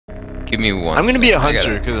Give me one. I'm gonna be a second, I hunter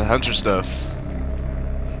gotta- because of hunter stuff.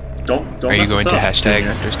 Don't Are you mess going us to up, hashtag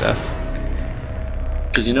Junior. hunter stuff?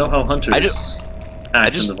 Because you know how hunters act just-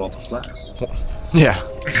 in the Vault of Glass. Yeah.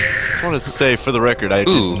 I want to say, for the record, I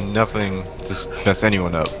Ooh. did nothing to mess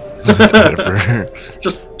anyone up. Whatever.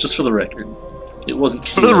 just for the record, it wasn't.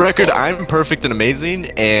 For the Kilo's record, fault. I'm perfect and amazing,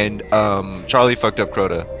 and Charlie fucked up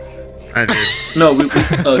Crota. I did. No,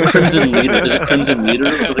 Crimson Leader. Is it Crimson Leader?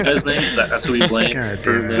 Was the guy's name? That's who we blame. God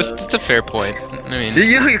for damn it. the- It's a fair point. I mean,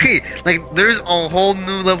 You know, okay, like there's a whole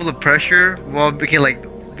new level of pressure. Well, okay, like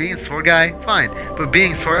being sword guy, fine, but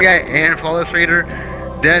being sword guy and flawless raider,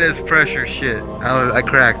 that is pressure shit. I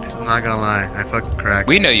cracked. I'm not gonna lie, I fucking cracked.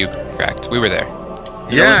 we know you cracked. We were there.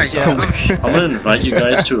 yeah, You yeah. know, I'm gonna invite you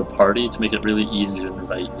guys to a party to make it really easy to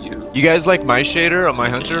invite you. You guys like my shader on my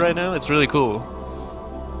hunter right now? It's really cool.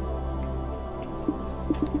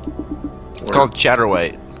 It's called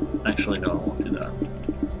Chatterwhite. Actually, no, I won't do that.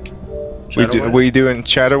 We doing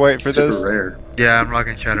Chatterwhite for Super this? rare. Yeah, I'm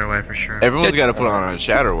rocking Chatterwhite for sure. Everyone's got to put on a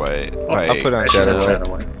Chatterwhite. I'll put on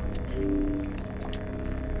Chatterwhite.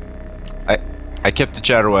 I kept the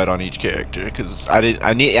Chatterwhite on each character because I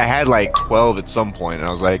had like 12 at some point, and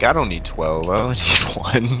I was like, I don't need 12. I only need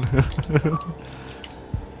one.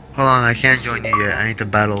 Hold on, I can't join you yet. I need to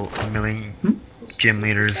battle a million gym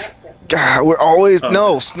leaders. God, we're always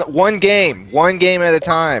Oh. one game at a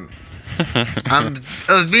time. I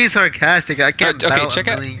was being sarcastic. I can't. Okay, battle a check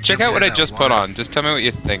million out gym what I leaders just at put on. once. Just tell me what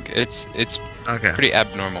you think. It's Okay. pretty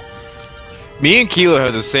abnormal. Me and Kilo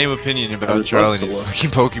have the same opinion I about would Charlie love and to his look.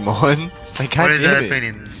 fucking Pokemon. It's like, What god is that damn it.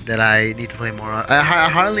 opinion that I need to play more on? I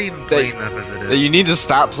hardly even play enough as it That is. you need to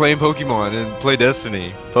stop playing Pokemon and play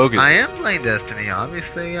Destiny. Focus. I am playing Destiny.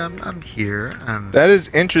 Obviously, I'm here. That is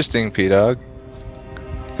interesting, P-Dog.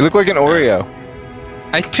 You look like an Oreo.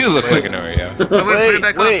 I do look like an Oreo. Oh, wait, put it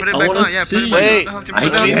back on. wait, Put it I back wanna on. Yeah, put see. it Wait, back on. I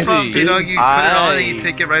can't see. Dog, you put it on and you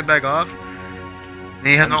take it right back off. And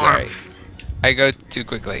you have no I'm sorry. arms. I go too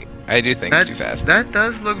quickly. I do things too fast. That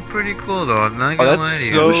does look pretty cool, though. I'm not Oh, gonna lie that's to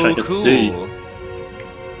you. so Wish I could cool. see.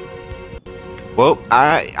 Well,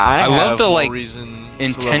 I love have the, more like, reason to level up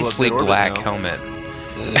Intensely that order black now. helmet.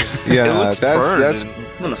 Yeah, it looks that's- burned that's- and-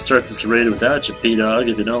 I'm gonna start this raid without you, P-Dog.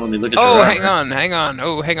 If you don't let me look at Oh, your hang armor. on.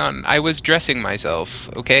 Oh, hang on. I was dressing myself.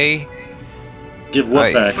 Okay. Give what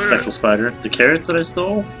Right. back, Spectral Spider? The carrots that I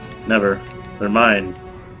stole? Never. They're mine.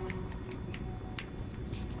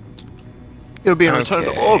 It'll be a return to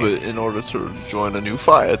Okay. orbit in order to join a new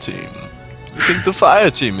fire team. You think the fire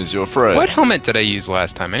team is your friend? What helmet did I use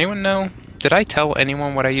last time? Anyone know? Did I tell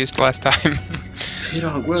anyone what I used last time?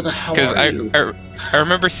 P-Dog, where the hell Because are you? I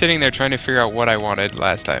remember sitting there trying to figure out what I wanted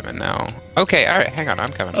last time, and now. Okay, all right, hang on,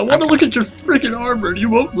 I'm coming. I want to look at your freaking armor and you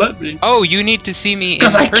won't let me. Oh, you need to see me in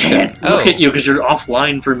Because I person. can't Oh. look at you because you're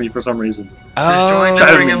offline for me for some reason. Oh. Join the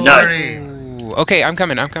driving me freaking nuts. party. Okay, I'm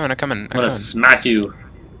coming. I'm gonna smack you.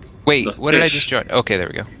 Wait, the what did I fish. just join? Okay, there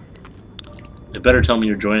we go. You better tell me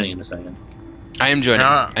you're joining in a second. I am joining.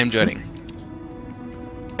 Ah. I'm joining.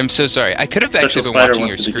 I'm so sorry. I could have Special actually been Spider watching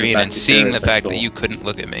wants your me to get screen back and the seeing the carrots I fact that stole. you couldn't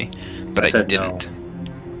look at me, but I I, said didn't.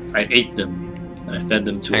 no. I ate them. And I fed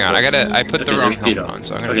them to Hang a on, horse. I put the Okay, wrong there's helmet Peter. on,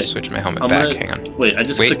 so I'm gonna Okay, switch my helmet I'm back. gonna- Hang on. Wait, I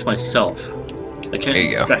just Wait. clicked myself. I can't There you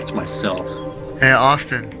go. inspect myself. Hey,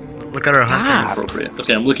 Austin, look at our hunter. Appropriate.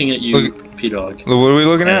 Okay, I'm looking at you, P-Dog. What are we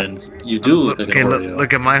looking at? And you do look like Okay, an look, Oreo.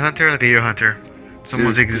 look at my hunter. Look at your hunter. It's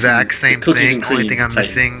almost the This is exact the same cookies thing. and Only cream thing I'm type.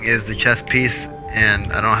 missing is the chest piece,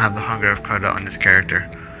 and I don't have the hunger of Crota on this character.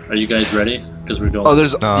 Are you guys ready? Because we're going. Oh,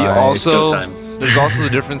 there's Nice. It's go also time. there's also the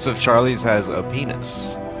difference of Charlie's has a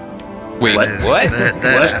penis. Wait, What? what?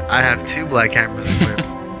 That, I have two black cameras equipped.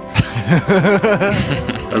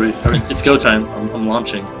 It's go time. I'm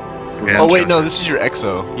launching. We're Yeah. Oh launching. wait, no, this is your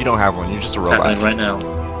Exo. You don't have one. You're just a It's robot. happening right now.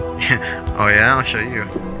 Oh yeah, I'll show you.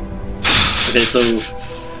 Okay, so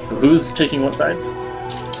who's taking what sides?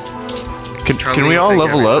 Can Charlie, we all take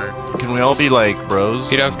level every up? Can we all be like bros?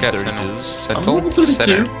 P-Dog's got 32s? I'm Sentinel. level 32.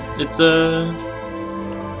 Center. It's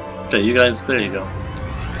Okay, you guys. There you go.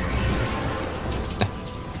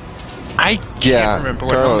 I can't Yeah, remember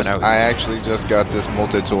what Carlos, helmet I I was. actually just got this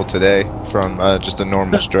multi-tool today from just a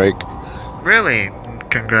normal strike. Really?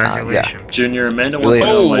 Congratulations. Junior Amanda wants to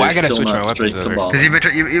Really? know Oh, why I you're gotta still switch my not straight weapons over. Kabbalah.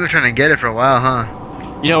 Because you've been trying to get it for a while, huh?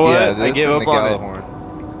 You know what? Yeah, I this gave and up the on it.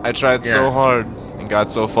 Galahorn. I tried Yeah. so hard and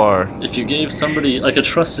got so far. If you gave somebody like a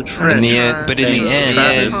trusted friend, In the end, but in named the end,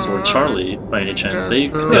 Travis or Charlie by any chance, they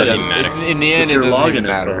could It doesn't matter. In the With end, it your doesn't login even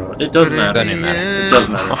matter. info. It does matter. Doesn't even matter. It does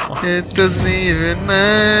matter. It doesn't even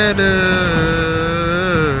matter.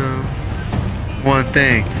 One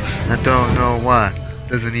thing, I don't know why.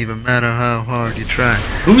 Doesn't even matter how hard you try.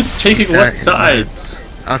 Who's taking That what is sides?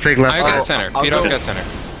 I'll take left. I got I'll- center. I'll P-Dog's go- got center.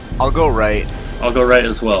 I'll go right. I'll go right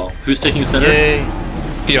as well. Who's taking center? Yay.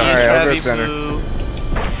 Peter, Alright, I'll go Savvy center. Blue.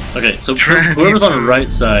 Okay, so Trappy whoever's on the food.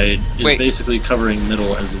 right side is Wait. basically covering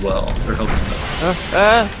middle as well. Or helping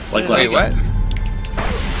middle. Like wait, last what?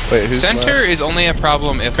 time. Wait, who's Center is only a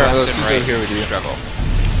problem if Carlos, left and who's right over here with you? struggle.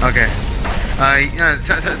 Okay. Yeah,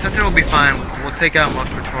 center will be fine. We'll take out most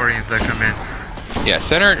Praetorians that come in. Yeah,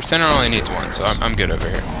 center only needs one, so I'm good over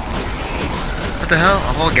here. What the hell?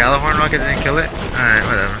 A whole Galahorn rocket didn't kill it? Alright,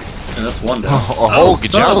 whatever. And that's one down. A whole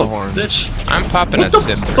son of a Galahorn. bitch. I'm popping What a the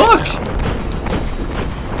sip. fuck?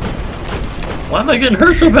 Why am I getting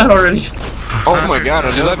hurt so bad already? Oh my god,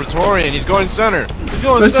 Just another let- Praetorian. He's going center. He's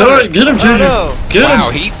going It's center. alright, get him, Oh, Junior. no. Get Wow,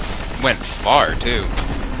 him! he went far too.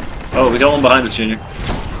 Oh, we got one behind us, Junior.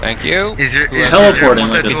 Thank you. Is your Teleporting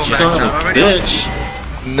like a multi-tool maxed son of out a already?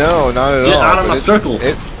 bitch. No, not at Get all. out of but my it's- circle.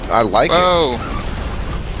 I like it. Whoa.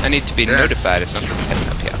 I need to be Yeah. notified if something's heading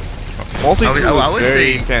up here. Multi-tool I is would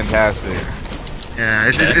very say- fantastic.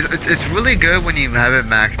 Yeah, it's really good when you have it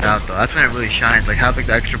maxed out though. That's when it really shines. Like have like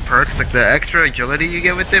the extra perks, like the extra agility you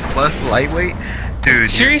get with it, plus the lightweight. Dude.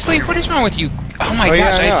 Seriously, what is wrong with you? Oh my Oh, gosh, yeah, I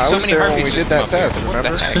yeah, had I so was many there when heartbeats we just did that come up test, here.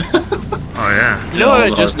 What the remember? heck? Oh yeah. You know what all I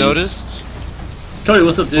the just harpies. noticed? Cody,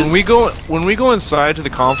 what's up, dude? When we go inside to the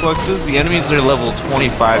complexes, the enemies are level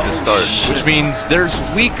 25 to start, which means they're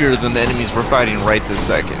weaker than the enemies we're fighting right this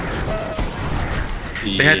second.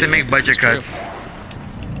 They had to make budget true. cuts.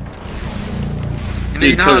 Dude,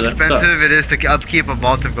 You know how Cody, that expensive sucks. it is to upkeep a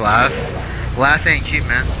vault of glass? Glass ain't cheap,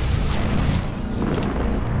 man.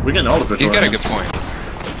 We're getting all the He's got a good Praetorians.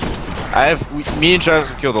 point. Me and Travis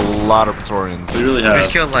have killed a lot of Praetorians. We really We have.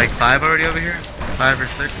 killed like 5 already over here? 5 or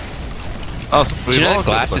 6? Oh, so Do you we've know all that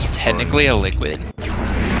glass killed a is bunch of technically a liquid?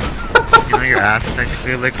 You know your ass is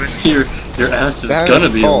technically a liquid? Your ass is That gonna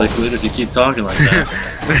is be false. a liquid if you keep talking like that.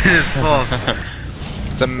 It's false.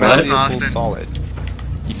 It's a Austin. malleable solid.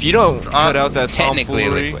 If you don't It's cut out that Technically a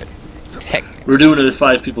tomfoolery, liquid. Technically. We're doing it at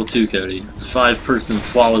 5 people too, Cody. It's a 5-person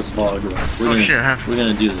flawless vlog. Oh shit, huh? We're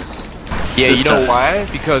gonna do this. yeah, This you know time. why?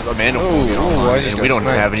 Because Amanda Oh, won't get oh, I online, just and we got don't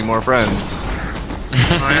sniped. have any more friends.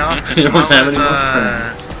 Oh, yeah? You don't How have was, any more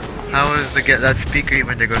friends. How was that speaker you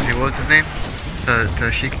went to go see? What was his name?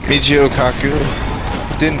 Toshiki. Michio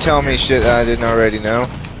Kaku didn't tell me shit that I didn't already know.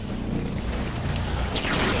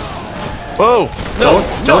 Whoa!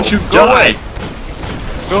 Don't you go die! away.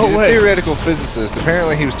 Go He's a away! theoretical physicist.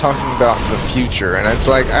 Apparently he was talking about the future, and it's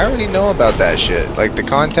like, I already know about that shit. Like the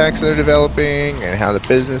contacts they're developing, and how the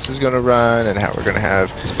business is gonna run, and how we're gonna have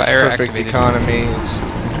Spire perfect activated. economies.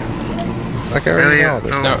 Like I already Really? know all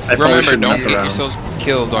this. So- No, I probably remember, shouldn't don't mess get around. yourselves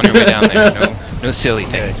killed on your way down there. No silly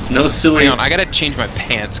things. No silly. Hang on, I gotta change my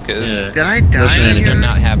pants because Yeah. Did I die? shenanigans. they're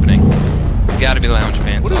not happening. It's gotta be lounge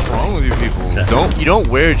pants. What is wrong with you people? You don't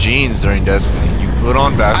wear jeans during Destiny. You put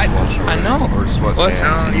on basketball shorts. I know. Or sweatpants. Well, it's-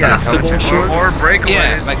 No, yeah, Basketball shorts? or breakaway.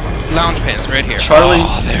 Yeah, like lounge pants right here. Charlie-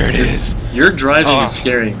 Oh, there it is. Your driving Oh. is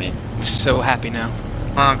scaring me. I'm so happy now.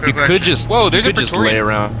 Good You question. could just Whoa, there's you a could just lay Praetorian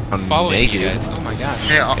around Following you naked. guys. Oh my gosh.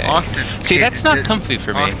 Hey, okay. Austin. See, okay, that's not did- comfy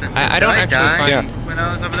for me. Austin, I did don't I actually die find. when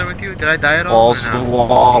I was over there with you? Did I die at all? Balls or to the no?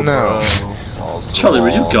 wall, No. bro. Balls to the Charlie, were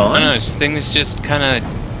you wall. I gone? don't know, things just kind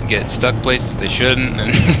of get stuck places they shouldn't, and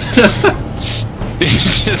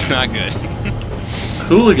it's just not good.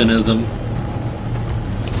 Hooliganism.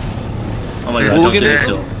 Oh my god, don't get Hooliganism?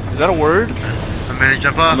 killed. Is that a word? I'm gonna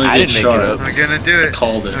jump off. I'm gonna I get didn't make it shards. up. I'm gonna do I it.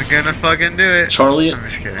 called it. I'm gonna fucking do it. Charlie, I'm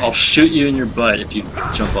just kidding. I'll shoot you in your butt if you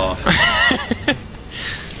jump off. I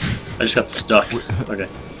just got stuck. Okay.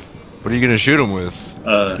 What are you gonna shoot him with?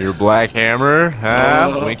 Your black hammer?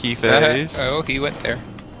 Huh? Oh. Winky face? Oh, he went there.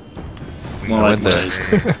 More like went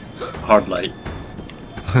there. my hard light.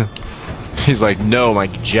 He's like, no, my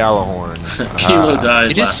Jalahorn. Kilo Ah. died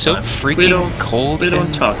It is last so time. freaking We don't, cold. we don't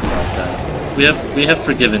and- talk about that. We have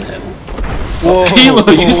forgiven him. Whoa. Kilo,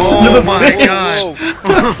 you son of Oh a my bitch!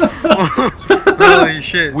 god. Holy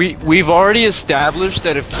shit. We've already established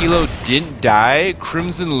that if Kilo didn't die,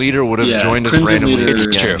 Crimson Leader would have Yeah, joined us Crimson randomly. Leader It's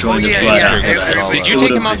again. true. joined Oh, us yeah, right yeah. after that. Everybody- Did you It take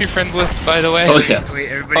would've him off been- your friends list, by the way? Oh Wait,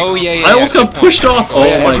 yes. everybody Oh go- yeah, yeah. I almost yeah, got pushed off. Oh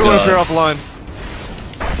Yeah, my everyone appear god. offline.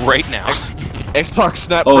 right now. Xbox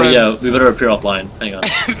Snap Oh friends. yeah, we better appear offline. Hang on.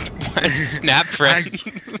 Snap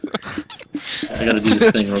friends. I gotta do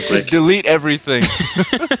this thing real quick. Delete everything.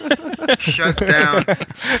 Shut down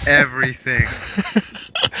everything.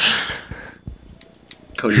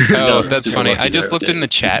 Cody, you Oh, got that's super funny. lucky I just there, looked okay. in the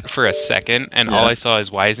chat for a second, and all Yeah. I saw is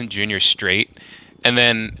why isn't Junior straight? And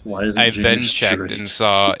then Why isn't I've Junior been checked straight? and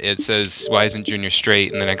saw it says why isn't Junior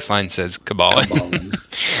straight, and the next line says Kabbalah. Kabbalah.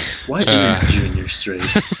 Why Uh. isn't Junior straight?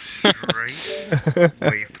 Right?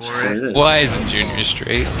 Wait for So it. it is. Why isn't Junior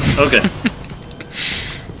straight? Okay.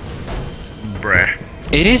 Bruh.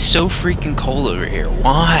 It is so freaking cold over here.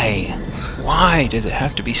 Why? Why does it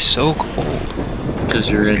have to be so cold? Because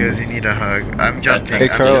you're Because in. you need a hug. I'm jumping. Hey, I'm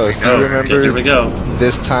Carlos, jumping. do you Okay, remember here we go.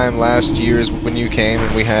 this time last year's when you came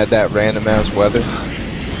and we had that random ass weather?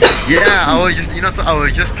 Yeah, I was just, so I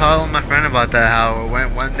was just telling my friend about that. How it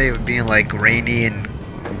went one day with being like rainy and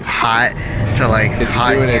hot to like It's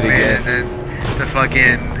hot doing it humid, again. and then the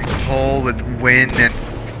fucking cold with wind and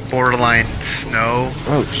borderline snow.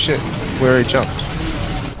 Oh shit, we already jumped.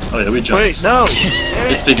 Oh yeah, we jumped. Wait, no.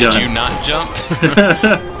 It's Did you begun. not jump?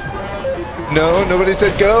 No, nobody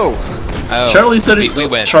said go. Oh, Charlie said it. we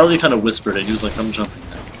went. Charlie kind of whispered it. He was like, "I'm jumping."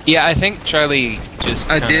 Yeah, I think Charlie just.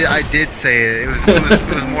 I kinda- did say it.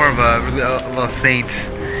 It was more of a faint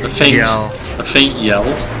A faint, yell. a faint yell.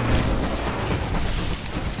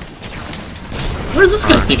 Where's this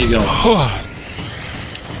guy think you're going?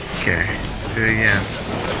 Okay, do it again.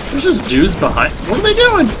 There's just dudes behind. What are they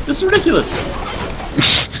doing? This is ridiculous.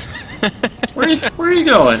 Where are you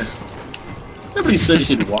going? Nobody said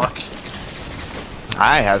you could walk.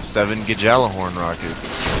 I have 7 Gajalahorn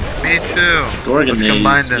rockets. Me too. Gorgon Let's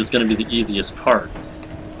combine maze them. is going to be the easiest part.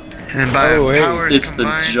 And by Oh, wait. powers It's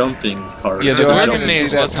combined, the jumping part. Yeah, the Yo, I Gorgon didn't maze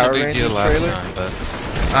see that wasn't a Power big deal Rangers last trailer. time, but.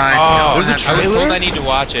 I Oh, don't was it have- I was told trailer? I need to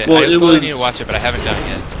watch it. Well, I was it told I was- need to watch it, but I haven't done it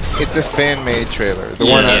yet. It's a fan-made trailer. The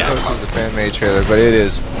Yeah. one I Yeah. posted is a fan-made trailer, but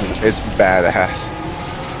it's badass.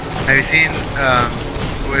 Have you seen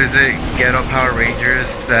what is it, Ghetto Power Rangers,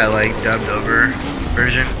 that like dubbed over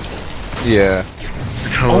version? Yeah.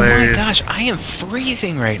 It's Oh my hilarious. gosh, I am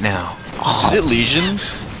freezing right now. Is it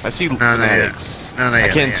Legions? I see not yet. fanatics. No, not I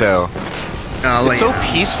yet, can't not yet. tell. No, I'll let It's you so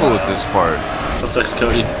know. peaceful at this part. What's next,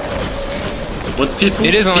 Cody? What's peaceful?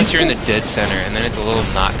 It is unless you're in Peaceful? the dead center, and then it's a little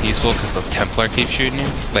not peaceful because the Templar keeps shooting you.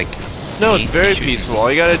 Like, No, it's Keep very shooting. peaceful.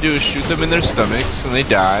 All you gotta do is shoot them in their stomachs and they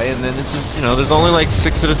die, and then it's just, there's only like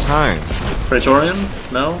 6 at a time. Praetorian?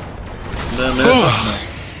 No? No, no.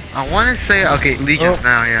 I want to say, okay, Legions Oh.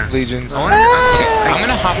 now, yeah. Legions. I wanna, I'm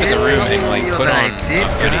gonna hop in the room and like feel put that on. I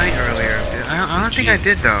did die earlier. I don't think I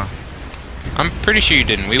did though. I'm pretty sure you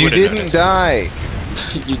didn't. We You would have didn't die.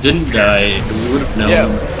 You didn't die. We would have known. Yeah,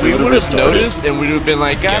 we would've would have restarted. noticed and we would have been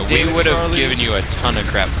like, Yeah, God we damn it, would have Charlie." given you a ton of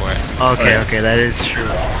crap for it. Okay, Alright. okay, that is true.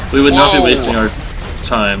 We would not be Whoa. wasting our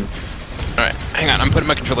time. Alright, hang on. I'm putting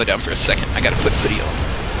my controller down for a second. I gotta put video.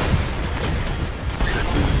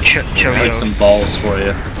 I like some balls for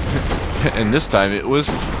you. And this time it was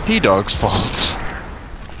P-Dog's fault.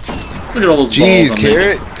 Look at all those Jeez, balls. I'm making.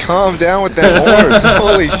 Carrot, calm down with that orbs.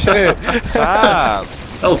 Holy shit. Stop.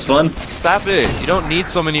 That was fun. Stop it. You don't need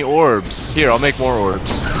so many orbs. Here, I'll make more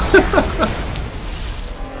orbs.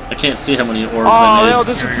 I can't see how many orbs Oh, I they all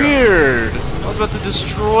made. disappeared. I was about to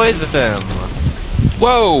destroy them.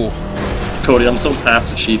 Whoa! Cody, I'm so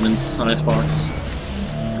past achievements on Xbox.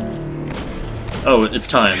 Oh, it's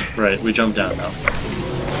time. Right, we jump down now.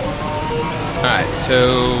 Alright,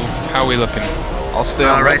 so how are we looking? I'll stay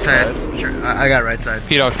on Right left side. Sure, I got right side.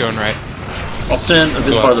 P-Dog going right. I'll stand a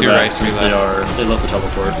good Go part up of the to your back right, to your since they love to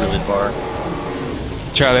teleport really far.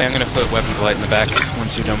 Charlie, I'm gonna put weapons of light in the back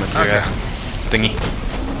once you're done with your Okay. thingy.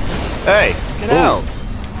 Hey, get out.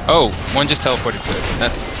 Oh, one just teleported to it.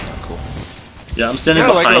 That's cool. Yeah, I'm standing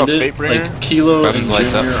Yeah, like behind a it. Fatebringer. Like Kilo Weapons and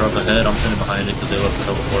lights Junior up. are up ahead. I'm standing behind it because they love to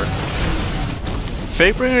teleport.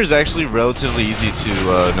 Fatebringer is actually relatively easy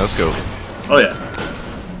to no-scope. Oh yeah.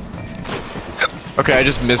 Okay, I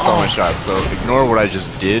just missed all my shots, so ignore what I just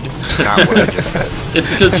did, not what I just said. It's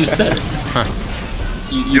because you said it. Huh.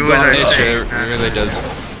 You Do brought it, it It up. sure it really does.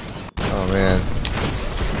 Oh man.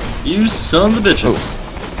 You sons of bitches.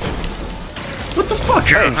 What the fuck?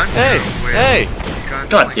 You're Hey, hunting hey, with hey!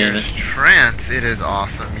 God damn it. Trance, it is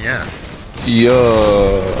awesome, yes.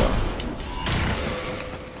 Yo.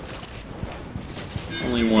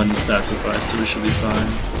 Only one sacrifice, so we should be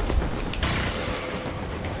fine.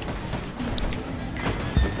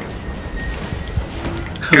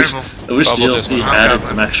 Careful. I wish Bubble just DLC went off. added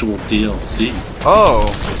some actual DLC. Oh,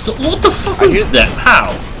 So what the fuck I was hear- that?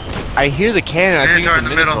 How? I hear the cannon, I think Minotaur it's a in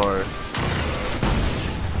the middle. Minotaur.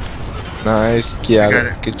 Nice. got Yeah,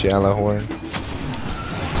 it. good Jalahorn.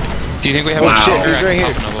 Do you think we have Wow. a Shit, shot? he's right here.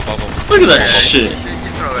 Another bubble. Look at that shit.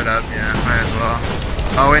 You throw it up, yeah, might as well.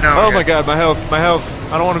 Oh wait, no. Oh okay. my god, my health, my health.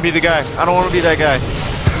 I don't want to be the guy. I don't want to be that guy.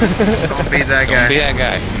 Don't be that Don't guy. be that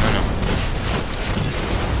guy. No, no.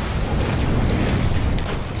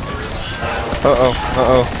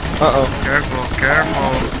 Uh-oh. Careful,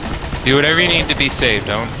 careful. Do whatever you need to be saved.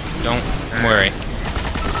 Don't worry.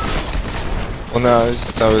 Well, no,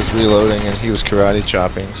 I was reloading and he was karate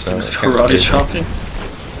chopping, so... He was it kinda karate scared me.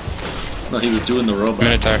 chopping? No, he was doing the robot.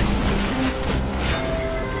 Minotaur.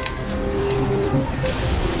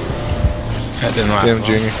 That didn't last Damn, long.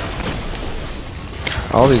 Junior.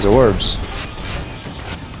 All these orbs.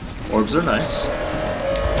 Orbs are nice.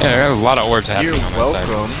 Yeah, there are a lot of orbs You're happening on my side.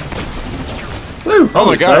 welcome. Woo! Oh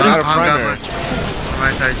my god, I'm out of I'm primary. Goblin. On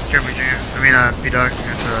my side, Jeremy Jr. I mean, B-Dog. It's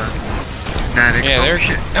Fnatic. Yeah, Oh, they're.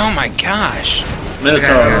 shit. Oh my gosh.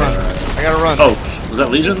 Minotaur. I gotta run. Oh, was that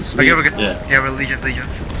Legions? Okay, we're good. Yeah. Yeah, we're Legions.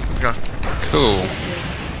 Go. Cool.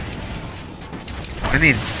 I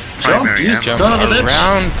need Jump, primary you ammo. son of a bitch.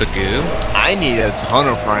 Around the goo. I need a ton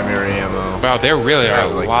of primary ammo. Wow, there really Yeah,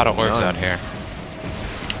 are a like lot of orbs none. out here.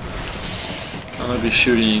 I'm gonna be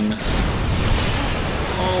shooting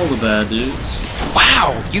all the bad dudes.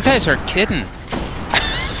 Wow, you guys are kidding.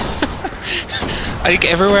 Like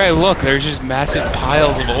everywhere I look, there's just massive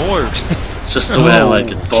piles of orbs. It's just the way I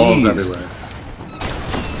like it. Balls jeez. everywhere.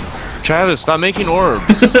 Travis, stop making orbs.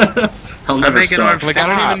 I'll never making stop. orbs. Like I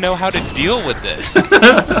don't Stop. even know how to deal with this.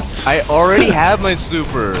 I already have my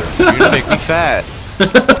super. You're gonna make me fat.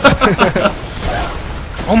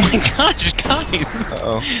 Oh my gosh, guys!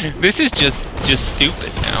 Uh-oh. This is just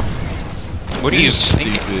stupid now. What are you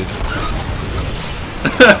thinking? stupid?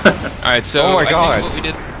 All right, so Oh my I think God. what we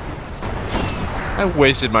did. I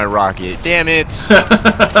wasted my rocket. Damn it.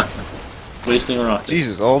 Wasting rockets.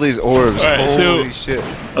 Jesus, all these orbs. Alright, so- Holy shit.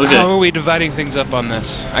 Okay. How are we dividing things up on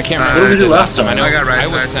this? I can't remember. What did we do did last time? I know I got right I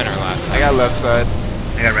was side. center last I time. got left side.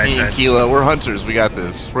 I got right Me and side. Keela, we're hunters. We got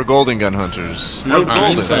this. We're golden gun hunters. No Alright,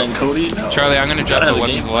 golden so- gun, Cody. No. Charlie, I'm gonna drop Gotta the have a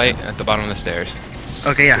weapons game. light at the bottom of the stairs.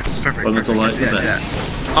 Okay, yeah, perfect. Weapons of light, Yeah, okay.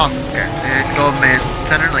 yeah. Awesome. Okay, and gold man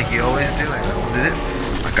center like you always do. I will do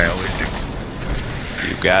this like I always do.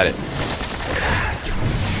 You got it.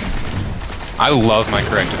 I love my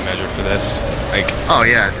corrective measure for this. Like, Oh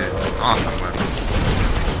yeah, dude, awesome weapon.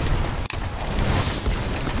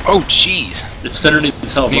 oh jeez. If Center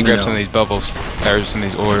needs help, I need let to me grab some of know. these bubbles, or some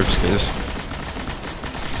of these orbs, because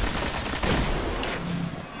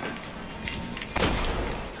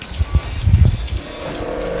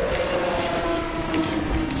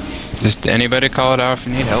just anybody call it out if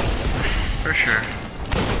you need help. For sure.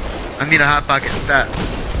 I need a hot pocket stat.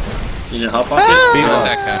 You need a hot pocket? Be Yeah,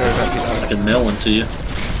 that I can mail one to you.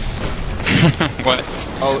 guy. What?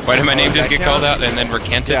 Oh, Why did my name just that get called count? out and then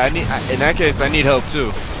recanted? Yeah, in that case, I need help too.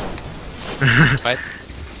 What?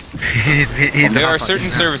 He's There are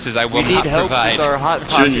certain services I will We need not help provide. with our hot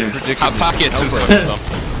pocket Junior. predicament. Hot pockets is Help one us. of them.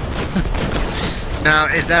 Now,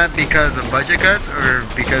 is that because of budget cuts or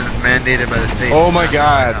because it's mandated by the state? Oh my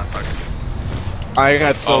God. Hot pocket. I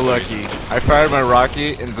got so Oh, lucky. I fired my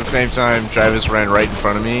rocket, and at the same time, Travis ran right in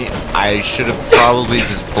front of me. I should have probably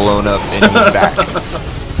just blown up in his back.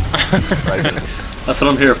 Like, That's what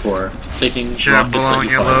I'm here for. Taking Should have rockets at blown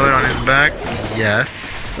you your fire. load on his back? Yes.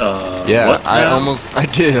 yeah, what I now?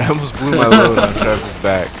 did. I almost blew my load on Travis'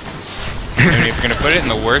 back. I mean, if you're gonna put it in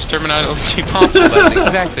the worst terminology possible, that's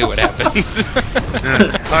exactly what happened.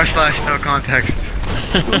 R/no context.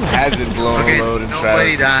 Who hasn't blown Okay, a load in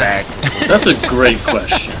nobody Travis' died. back? That's a great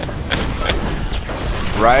question.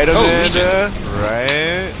 Right, Oh, Amanda?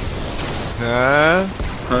 Right? Huh?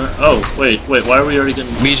 Huh? Oh, wait, why are we already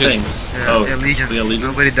getting Legion. things? Yeah, Oh, yeah, Legion. we got legions?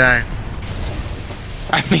 Nobody died.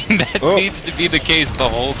 I mean, that Oh. needs to be the case the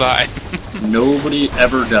whole time. Nobody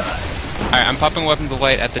ever died. Alright, I'm popping weapons of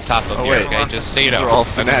light at the top of Oh, here, wait. okay? Just stay These down. are all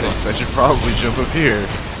fanatics. I should probably jump up here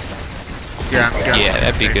Yeah, Yeah,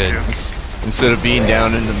 that'd be good. instead of being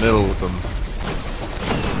down in the middle with them.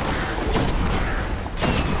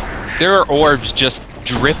 There are orbs just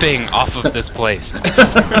dripping off of this place.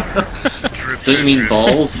 Don't you mean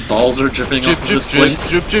balls? Balls are dripping Jip, off of jip, this jip,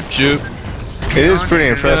 place? jip, jip, jip. It is pretty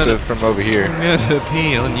impressive from over here. I'm gonna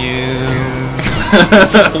pee on you.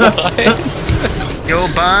 Your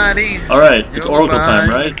body, Alright, it's Yo, Oracle time,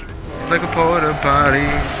 bye. right? it's like a porta potty.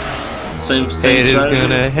 Same Haters strategy.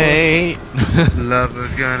 gonna hate.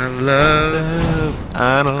 Lover's gonna love.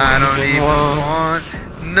 I don't even want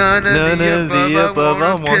none of the above.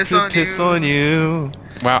 I want to piss on you.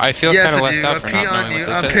 Wow, I feel Yes, kind of I left do. out I for pee not on knowing you.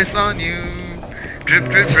 what I this piss is. on you. Drip,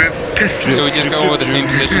 drip, drip. Piss. So we just go with the same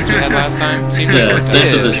positions we had last time? Seems Yeah, like same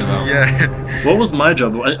it is. positions. Yeah. What was my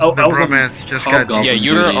job? I was on bromance just got- Hobgoblin Yeah,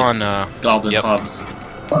 you were duty. on Goblin yep. Hobbs.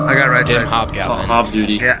 I got right Dim side. Hobgoblins. Hob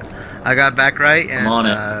duty. Yeah. I got back right and I'm on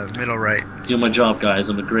it. middle right. Do my job, guys.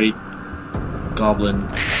 I'm a great goblin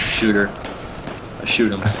shooter. I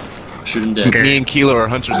shoot him. Shoot him dead. Okay. Me and Keela are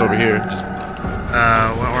hunters over here. Just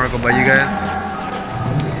What oracle by you guys?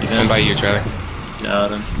 You One guys by you, Charlie.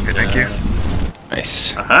 got him. Okay, thank you.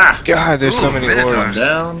 Nice. Aha! God, there's so Ooh, many Minotaur. I'm orbs.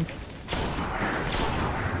 down.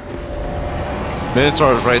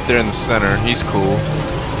 Minotaur's right there in the center. He's cool.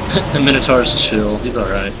 The Minotaur's chill. He's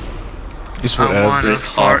alright. He's I want whatever. a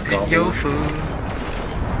fart in Hobgoblin. your food.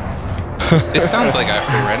 This sounds like a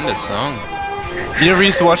horrendous song. You never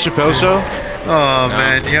used to watch Chappelle Show? Oh No.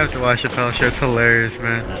 man, you have to watch Chappelle Show. It's hilarious,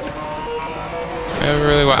 man. I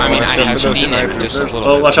really want. I mean, I have Those seen it snipers. just a little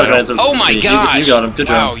Oh, bit. watch out, guys. There's- Oh my okay, gosh! You got him. Good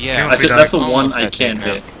Wow, job. yeah. I could, that's the Almost one got I taken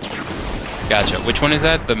can't out. hit. Gotcha. Which one is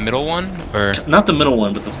that? The middle one, or Not the middle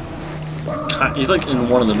one, but the. He's like in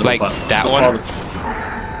one of the middle Like platforms. that It's the one?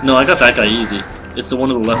 farther- No, I got that guy easy. It's the one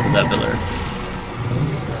to the left of that pillar.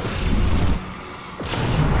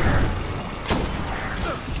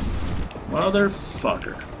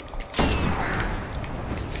 Motherfucker.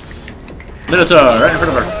 Minotaur, right in front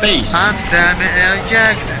of our face. I'm Samuel L.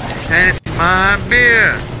 Jackson, and it's my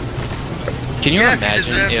beer. can you Yes,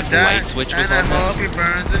 imagine deserve if to die, Light Switch was and on I hope this? he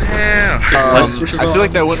burns in hell. Light switch is I on. feel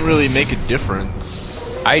like that wouldn't really make a difference.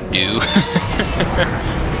 I do.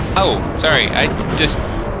 Oh, sorry. I just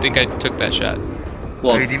think I took that shot.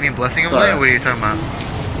 Well, Wait, do you mean Blessing of Sorry. Light? What are you talking about?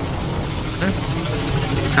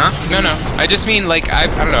 No, no. I just mean like I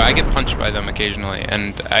don't know. I get punched by them occasionally,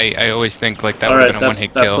 and I always think like that would alright, have been a that's,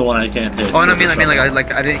 one-hit that's kill. the one I can't hit. Oh no, I mean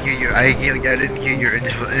I didn't hear you. I didn't hear your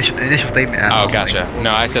initial statement. At Oh, all. gotcha. Like,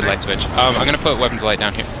 No, I said light switch. I'm gonna put weapons of light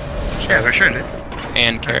down here Yeah, for sure, dude.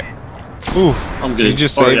 and carrot. Ooh, I'm good. You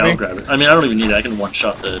just oh, saved yeah, me? I'll grab it. I mean, I don't even need it. I can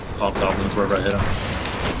one-shot the hobgoblins wherever I hit them.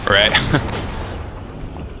 Right.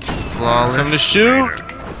 Flawless. Something to shoot?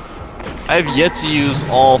 I have yet to use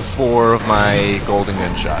all 4 of my golden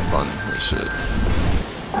gun shots on this shit.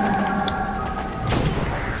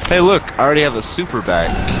 Hey look, I already have a super bag.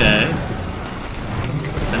 Okay.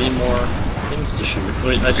 I need more things to shoot.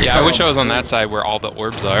 Wait, I just Yeah, saw I wish I was on that side where all the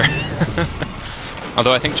orbs are.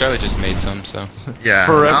 Although I think Charlie just made some, so. Yeah.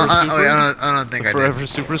 Forever I Super? don't think I did. Forever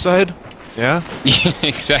super side? Yeah? Yeah,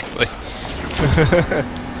 exactly.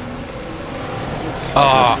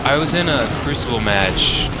 Oh, I was in a Crucible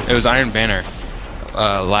match. It was Iron Banner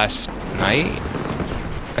last night,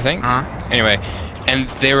 I think. Anyway, and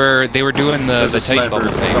they were doing the There's a Titan sniper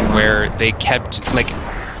bubble thing somewhere. where they kept like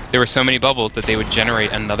there were so many bubbles that they would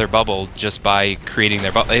generate another bubble just by creating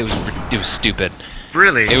their bubble. It was stupid.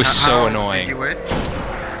 Really? It was so How annoying. Did you win?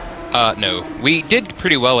 No, we did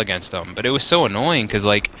pretty well against them, but it was so annoying because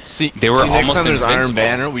like See, They were next almost time there's Iron invincible.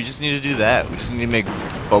 Banner, we just need to do that. We just need to make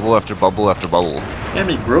bubble after bubble after bubble. Damn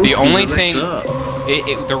it, broski, The only what's thing- up?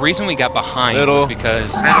 the reason we got behind Middle. was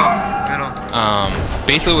because Middle.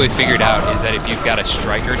 basically what we figured out is that if you've got a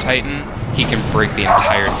Striker Titan, he can break the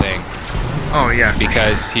entire thing Oh yeah.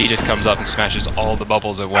 because he just comes up and smashes all the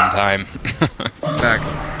bubbles at one time. Back.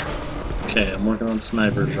 Okay, I'm working on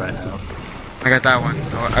snipers right now. I got that one.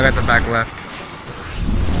 Oh, I got the back left.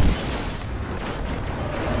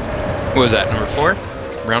 What was that, number 4?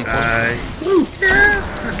 Round 4? Yeah.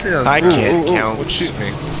 That's it. I can't count. What shoot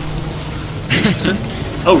me?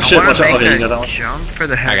 Oh shit, I wanna watch out. make Okay, you got that one? jump for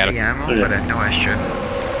the I got heavy it. ammo, Okay. but I know I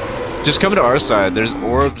should. Just come to our side. There's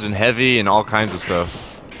orbs and heavy and all kinds of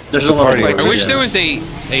stuff. There's a lot of party. I orbs, wish yeah. there was a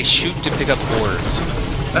shoot to pick up orbs.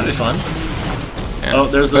 That'd be fun. Yeah. Oh,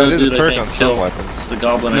 there's That a is a dude I perk can't on some kill. weapons. The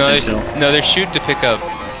goblin No, I there's can't kill. no, there's shoot to pick up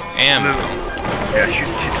ammo, Yeah,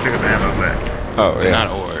 shoot pick up ammo, but Oh but yeah.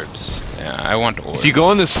 not orbs. Yeah, I want orbs. If you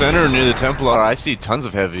go in the center near the Templar, I see tons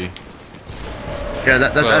of heavy. yeah,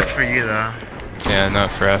 Well- that's for you though. Yeah,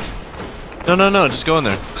 not for us. No, just go in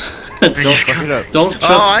there. Don't Fuck it up. don't trust.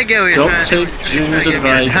 Oh, I get what you're don't trying to take do. You're Junior's trying to get me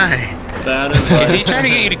to advice. die. Bad Is advice. he trying to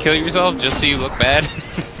get you to kill yourself just so you look bad?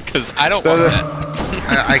 Because I don't So want the-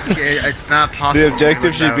 that. I can't, it's not possible. The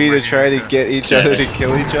objective should be to try to get each other to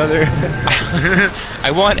kill each other.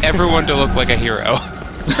 I want everyone to look like a hero.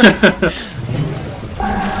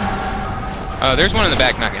 There's one in the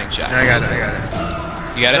back not getting shot. I got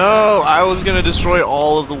it. You got it? No, I was gonna destroy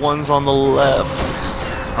all of the ones on the left.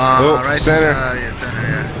 Oh, Right center. Yeah, center,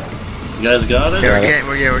 yeah. You guys got it? Yeah, Yeah.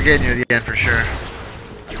 we're getting near the end for sure.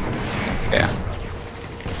 Yeah.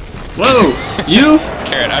 Whoa! You,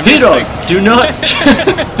 Carrot, I'm just P-Dog, like, do not,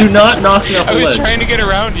 do not knock me off I the was ledge. trying to get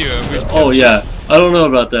around you. Oh yeah, I don't know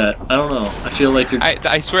about that. I don't know. I feel like you're.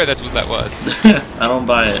 I swear that's what that was. I don't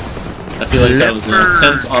buy it. I feel like that was an Leopard.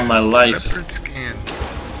 attempt on my life. Leopard skin.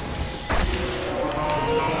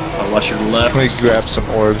 I'll watch your left. Let me grab some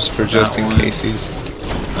orbs for just That in one. cases.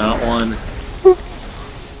 That one.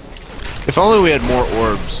 If only we had more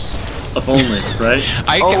orbs. If only, right?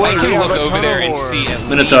 I Oh, can, wait, I we can have look a over ton there of and orbs. see at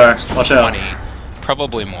Minotaur, least watch out. 20.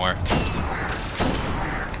 Probably more.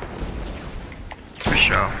 For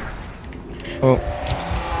sure. Oh,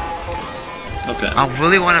 Okay. I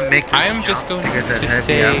really want to make this I am just jump going to get that to heavy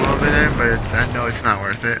say- ammo over there, but I know it's not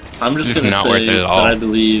worth it. I'm just It's gonna not say worth it at that all. I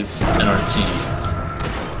believe in our team,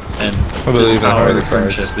 and I believe in the the power heart of of the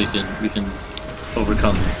cards. friendship. We can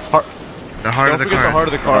overcome. The heart Don't of the forget card. the heart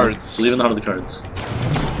of the cards. Believe in the heart of the cards.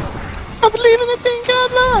 believe in the thing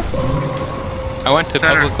God loves. I want to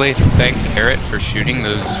publicly thank Garrett for shooting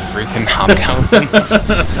those freaking hobgoblins.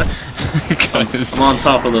 I'm on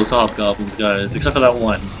top of those hobgoblins, guys. Except for that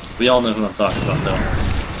one. We all know who I'm talking about, though.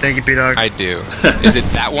 Thank you, P-Dog. I do. Is it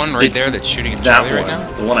that one right It's there that's shooting at that Charlie right one.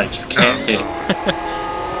 now? The one I just can't hit.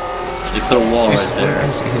 You put a wall right there.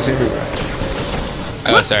 He's everywhere.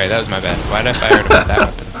 Oh, sorry, that was my bad. Why did I fire it with that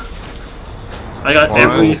weapon? I got One.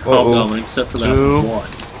 every Uh-oh. hobgoblin except for that Two. one.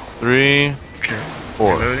 3,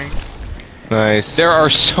 4. Reloading. Nice. There are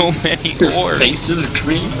so many Your orbs. face is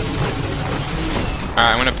green. Alright,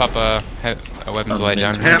 I'm gonna pop a weapons light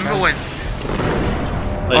down Hey, here. I'm going.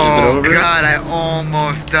 Wait, is it Oh over? god, I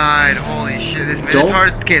almost died. Holy shit, this Don't-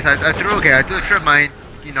 Minotaur's case. I threw a trip mine,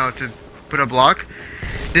 you know, to put a block.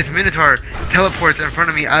 This Minotaur teleports in front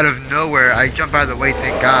of me out of nowhere. I jump out of the way,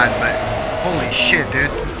 thank god, but holy shit, dude.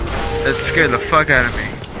 That scared the fuck out of me.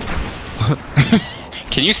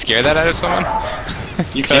 Can you scare that out of someone?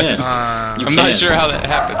 You can. You I'm not can. sure how that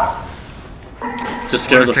happens. To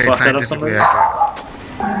scare the Say fuck out of scientifically somebody? accurate.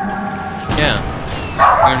 Yeah.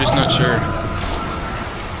 I'm just not sure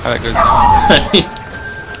how that goes down.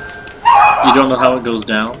 You don't know how it goes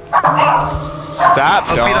down? Stop,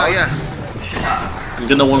 Oh, dog. P-Dog, yes. I'm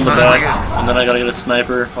getting the one in the Oh, back, my and then I gotta get a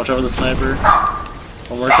sniper. Watch out for the sniper.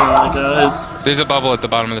 I'm working on it, guys. There's a bubble at the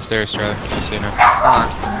bottom of the stairs, Charlie. Just so you know.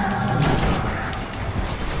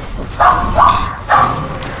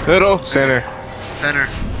 Middle. Center. Center.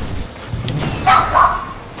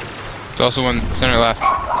 There's also one center left.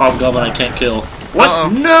 Hobgoblin I can't kill. What? Uh-oh.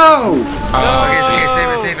 No!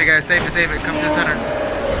 Okay, save it, guys. Save it. Come to the center.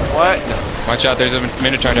 What? Watch out, there's a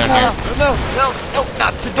Minotaur down here. No,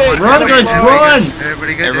 not today. Run, guys, run!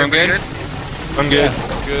 Everybody good? Everyone good? I'm good.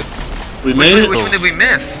 Good. We made Which it. one did we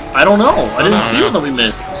miss? I don't know. I didn't don't see know. one that we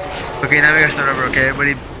missed. Okay, now we gotta start over, okay?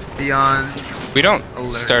 Everybody be on... We don't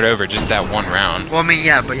Alert. start over just that one round. Well, I mean,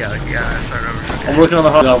 yeah, but yeah, start over. I'm working on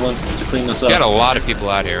the hobgoblins to clean this We got a up. lot of people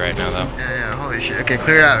out here right now, though. Yeah, holy shit. Okay,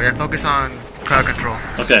 clear it out. Yeah, focus on crowd control.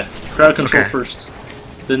 Okay, crowd control Okay. first.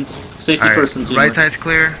 Then safety Alright, first and teamwork. right side's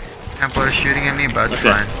clear. Templar's shooting at me, but it's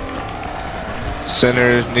Okay. fine.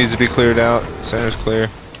 Center needs to be cleared out. Center's clear.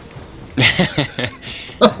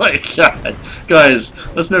 Oh my god. Guys,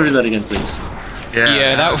 let's never do that again, please.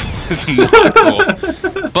 Yeah, that was not cool.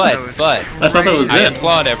 That But was I thought that was I it.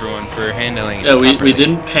 applaud everyone for handling it Yeah, we properly.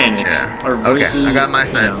 didn't panic. Yeah. Our voices, Okay, I got my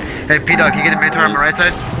you side. know. Hey, P-Dog, can you get the Minotaur on my right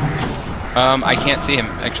side? I can't see him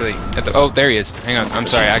actually. At the, oh, there he is. Hang on. I'm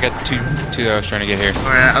sorry. I got two that I was trying to get here.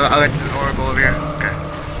 Alright, I'll get the Oracle over here. Okay.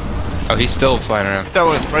 Oh, he's still flying around. That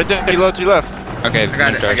one, right there. To your left. Okay,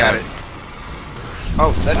 I got it.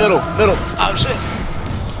 Oh, that middle. Oh shit.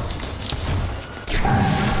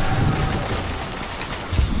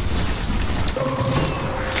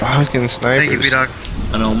 Fucking snipers. Thank you, P-Dog.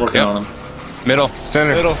 I know, I'm working Yep. on them. Middle.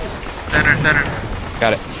 Center. Middle. Center.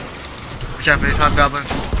 Got it. Watch out for these hobgoblins.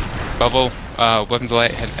 Bubble. Weapons of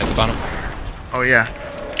light at the bottom. Oh, yeah.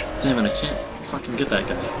 Damn it, I can't fucking get that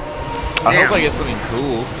guy. I Damn. hope I get something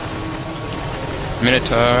cool.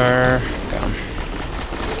 Minotaur. Down.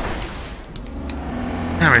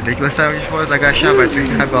 How ridiculous that just was. I got shot by 3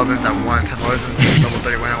 hobgoblins at once. If I wasn't level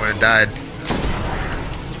 31, I would have died.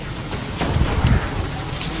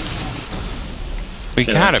 We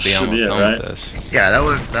Okay, gotta that be should almost be it, done right? with this. Yeah, that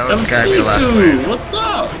was gotta be the last one. Dude, what's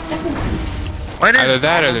up? Why didn't Either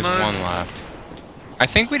that or there's almost- one left. I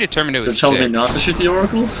think we determined it They're was telling me 6. not to shoot the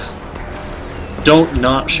oracles? Don't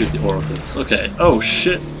not shoot the oracles. Okay. Oh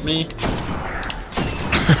shit, me.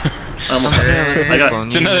 I almost I got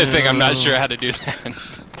It's another thing. I'm not sure how to do that.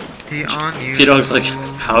 He on you. P-Dog's like,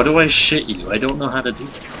 how do I shit you? I don't know how to do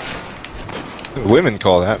that. Women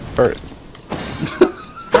call that birth.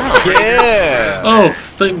 Yeah. Oh,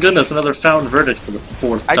 thank goodness, another found verdict for the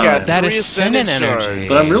 4th I time. got That 3 is Sinan ascendant energy. shards.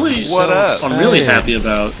 But I'm really, What up? I'm really excited. happy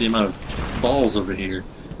about the amount of balls over here.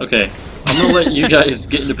 Okay, I'm gonna let you guys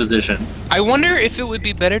get into position. I wonder if it would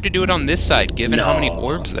be better to do it on this side, given how many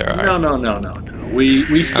orbs there are. No.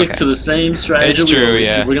 We stick Okay. to the same strategy. It's we true, always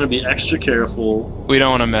do. yeah. We're gonna be extra careful. We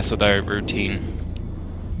don't want to mess with our routine.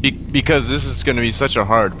 Because this is going to be such a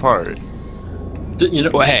hard part. You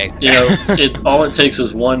know, Well, hey. you know, all it takes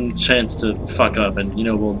is one chance to fuck up, and you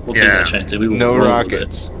know we'll take Yeah. that chance. We will No roll with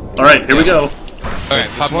rockets. it. All right, here we go. Alright,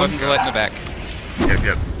 pop one? weapons of light in the back.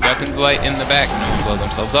 Yep. Weapons of light in the back. No one blow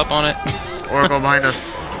themselves up on it. Oracle behind us.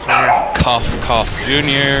 Over here. Cough,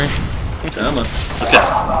 Junior. Come on. Okay.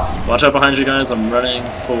 Watch out behind you guys. I'm running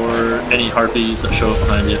for any harpies that show up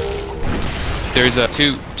behind you. There's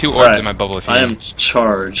two orbs Alright, in my bubble. If you I need. am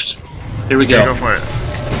charged. Here we Okay, go. go for it.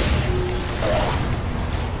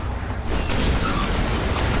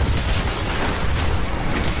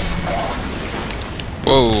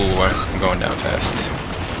 Whoa, I'm going down fast.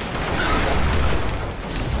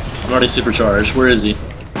 I'm already supercharged. Where is he?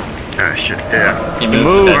 Ah, shit, yeah. He moved.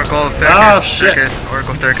 moved. Okay. Oracle staircase. Ah, shit. Staircase,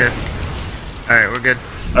 Oracle staircase. Alright, we're good.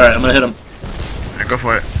 Alright, I'm gonna hit him. Alright, go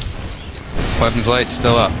for it. Weapons light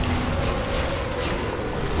still up.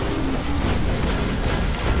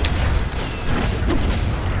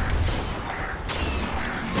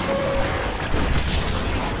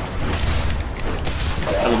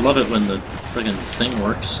 I would love it when the friggin' thing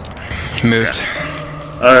works. Moved.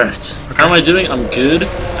 Alright. How am I doing? I'm good.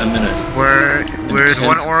 I'm in it. There's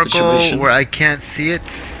one Intense oracle situation. where I can't see it,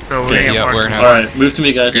 so Okay, we yeah, mark we're it. in Alright, move to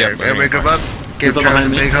me, guys. Yeah, Everybody group up. Give Group up Travis behind a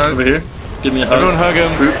me. big hug. Over here. Give me a hug. Everyone hug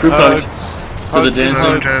him. Group hug. Hugs. To the Hugs, dancing.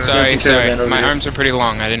 hugs. Travis. Sorry, Dancing sorry. caravan over My here. arms are pretty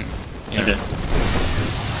long. I didn't. You know. Okay.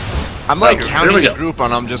 I'm like There we counting go. the group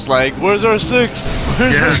and I'm just like, where's our sixth?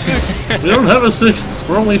 Where's Yeah. our sixth? We don't have a sixth.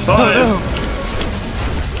 We're only five.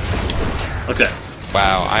 Okay.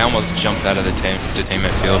 Wow, I almost jumped out of the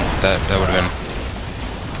detainment field. That would have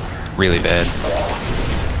been really bad.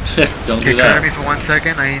 Don't Okay, do cover me that. for 1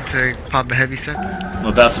 second. I need to pop the heavy set. I'm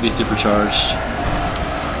about to be supercharged.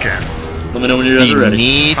 Okay. Let me know when you guys are ready.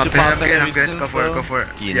 need Pop to it, pop I'm the good, I'm heavy good. synth, Go for it, though? go for it.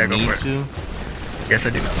 You Yeah, go need for it. to. Yes, I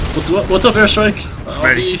do. What's up, Airstrike? I'll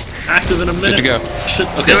Ready. be active in a minute. to go. Shit.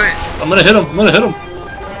 Do Okay. it. I'm gonna hit him. I'm gonna hit him.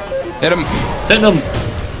 Hit him! Hitting him.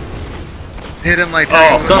 Hit him like Oh,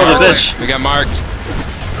 that. son of a bitch. We got marked.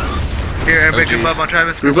 Here, everybody Oh, group jeez. up on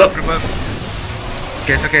Travis. Group up. Group up.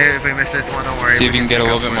 Okay, it's okay if we miss this one, don't worry. See if we you can get a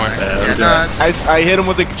pick little up bit more. one. Yeah, Yeah, okay. nah, I hit him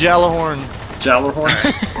with a Jalahorn. Jowlerhorn.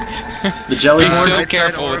 The jelly Be horn. so Right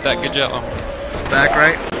careful side with that Gajello. back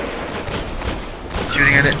right.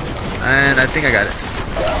 Shooting at it. And I think I got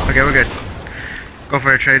it. Okay, we're good. Go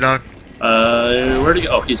for it, Trade Dog. Where'd he go?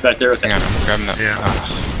 Oh, he's back there. Okay. Hang on, I'm grabbing that. Yeah.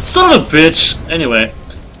 Son of a bitch. Anyway,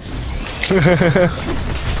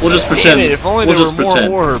 we'll just pretend. Damn it, if only we'll there just were pretend.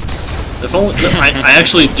 more orbs. If only I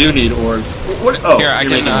actually do need orb. What? Oh, Here, I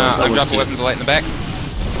you're can. making ones. I I'm will dropping see. weapons of light in the back.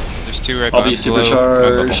 There's two right I'll be below my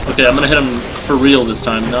supercharged. bubble. Okay, I'm gonna hit him for real this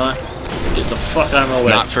time. Not get the fuck out of my way.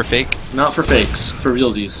 Not for fake. Not for fakes. For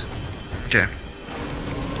realsies. Okay.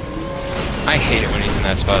 I hate it when he's in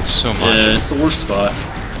that spot so much. Yeah, it's the worst spot.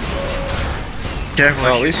 Careful.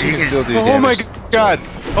 Well, at least you can still do Oh my damage. god!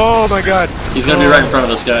 Oh my god! He's gonna be right in front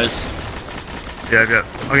of us, guys. Yeah,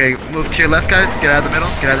 yeah. Okay, move to your left, guys. Get out of the middle.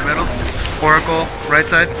 Get out of the middle. Oracle, right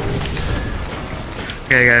side.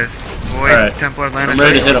 Okay, guys. Void, Alright. Templar, Atlantis. I'm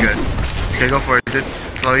ready to hit him. Good. Okay, go for it, dude.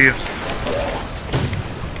 It's all you.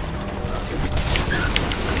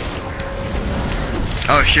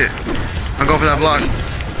 Oh shit. I'm going for that block.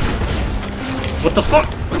 What the fuck?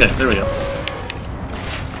 Okay, there we go.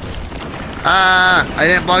 Ah! I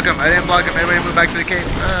didn't block him. I didn't block him. Everybody move back to the cave.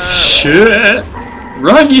 Shit!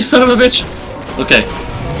 Run, you son of a bitch! Okay,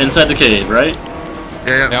 inside the cave, right? Yeah,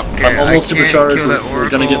 yeah. Yep. Okay, I'm almost I can't supercharged. kill that We're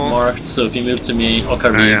gonna get Oracle. marked, so if you move to me, I'll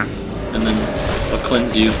cover Oh, you, yeah. and then I'll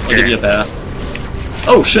cleanse you. I'll Okay. give you a bath.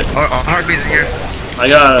 Oh shit! Oh, heartbeat's in here. I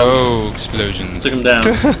got him. Oh, explosions. Took him down.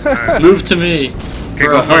 Alright. Move to me Okay,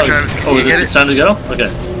 for go a for it, hug. Travis. Can Oh, you is it? get It's time to go? Okay,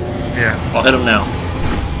 Yeah. I'll hit him now.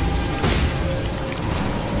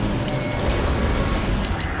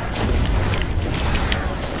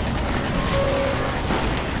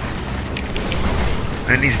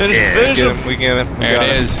 And he's Finish, dead. finish Get him. him, we get him. We There got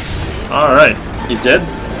it him. is. All right, he's dead.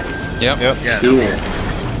 Yep. Yep. Yeah. Cool.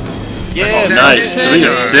 Yeah, Oh, nice. that's 3 it.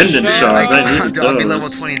 ascendant shards. I needed I'll be level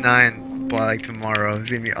those. 29 by like tomorrow. It's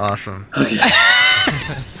gonna be awesome. Okay.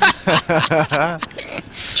 How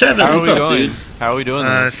Chevin, are what's we up, going? dude? How are we doing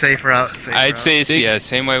this? Safe route. Safe I'd route. say it's, Big- yeah,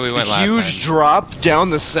 same way we went last Huge time. drop down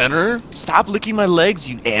the center. Stop licking my legs,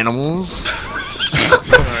 you animals. Sorry,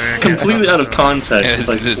 I can't Completely stop out of myself. context. Yeah, It's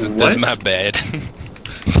like, this what? is my bad.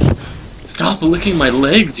 Stop licking my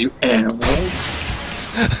legs, you animals.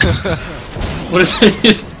 What is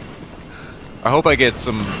it? I hope I get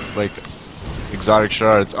some, like, exotic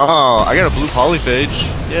shards. Oh, I got a blue polyphage.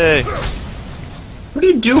 Yay. What are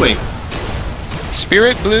you doing?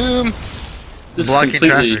 Spirit Bloom. This Blocking is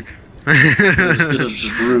completely. traffic. This is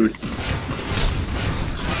just rude.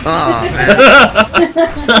 Oh man.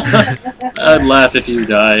 I'd laugh if you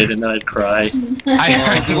died, and then I'd cry.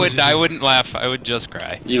 I wouldn't laugh. I would just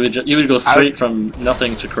cry. You would go straight from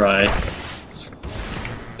nothing to cry.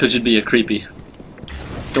 Cause you'd be a creepy.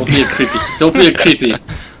 Don't be a creepy. Don't be a creepy.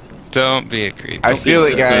 Don't be a creep. I feel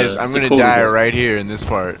it, That's guys. a- I'm it's a gonna quotable. die right here in this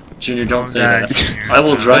part. Junior, don't say die. that. I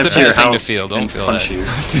will drive That's a to your bad thing to house feel, don't and feel punch that. you.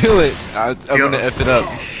 Feel it. I'm gonna F it up.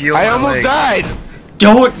 Feel I my almost leg. died!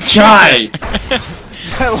 Don't die!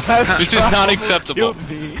 That last This is drop not almost acceptable. killed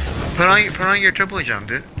me. Put on your triple jump,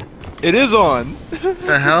 dude. It is on.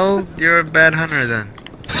 The hell? You're a bad hunter then.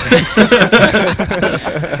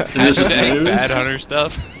 This is Hashtag news. bad hunter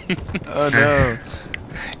stuff. Oh no.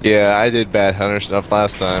 Yeah, I did bad hunter stuff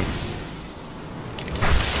last time.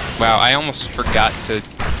 Wow, I almost forgot to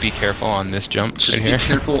be careful on this jump Just right be here.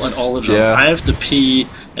 careful on all the jumps. Yeah. I have to pee,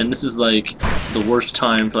 and this is like the worst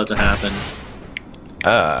time for that to happen.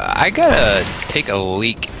 I gotta take a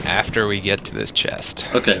leak after we get to this chest.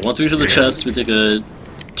 Okay, once we get to the chest, we take a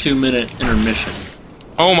 2-minute intermission.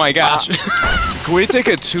 Oh my gosh. Can we take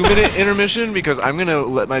a 2-minute intermission? Because I'm gonna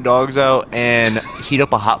let my dogs out and heat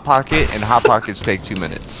up a hot pocket, and hot pockets take 2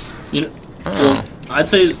 minutes. You know, Oh. well, I'd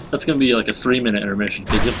say that's gonna be like a 3-minute intermission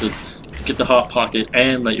because you have to get the hot pocket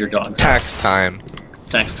and let your dogs out. Tax time.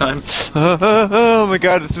 Tax time. Oh my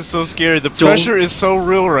god, this is so scary. The pressure is so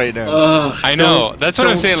real right now. I know. That's what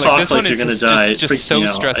I'm saying. Like, talk this one you're is gonna just, die. It just freaks so me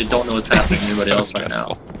out. stressful. I don't know what's happening to It's anybody so else right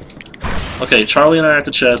now. stressful. Okay, Charlie and I are at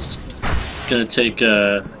the chest. Gonna take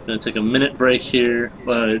a minute break here.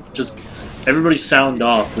 Just everybody sound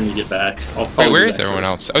off when you get back. I'll Wait, probably where be is back everyone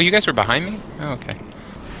first. else? Oh, you guys were behind me? Oh, okay.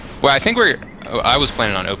 Well, I think we're... Oh, I was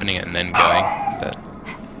planning on opening it and then going, but...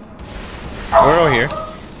 We're all here.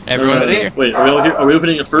 Everyone's here. Wait, are we all here? Are we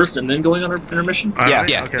opening it first and then going on our intermission? Yeah.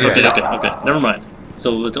 Okay. Okay. Never mind.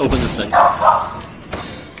 So let's open this thing.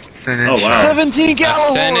 Finish. Oh wow. 17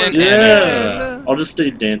 Ascendant. Yeah. I'll just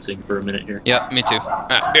stay dancing for a minute here. Yep, me too. Be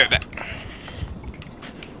right back.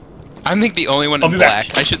 I'm like the only one I'll in be black.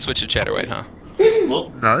 back. I should switch to Chatter White, huh?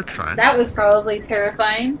 Well, No, it's fine. That was probably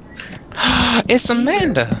terrifying. It's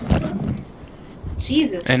Amanda.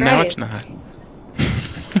 Jesus And now it's Christ.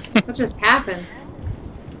 not. What just happened?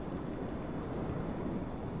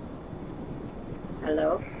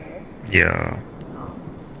 Hello? Yo,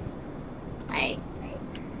 Hi.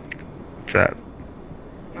 what's up?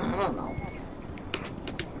 I don't know.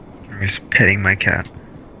 I'm just petting my cat.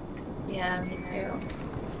 Yeah, me too.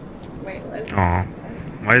 Wait, what? Oh,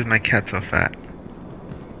 why is my cat so fat?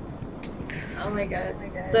 Oh my god.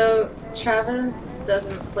 So, Travis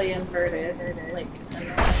doesn't play inverted like a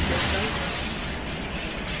normal person.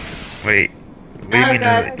 Wait, what do you Oh mean?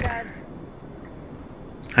 god.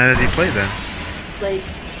 How does he play then? Like,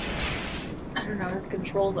 I don't know, his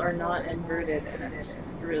controls are not inverted and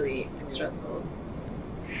it's really stressful.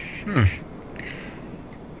 That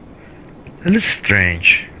is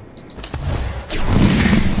strange.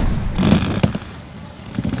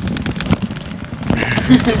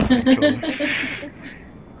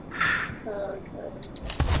 Oh god.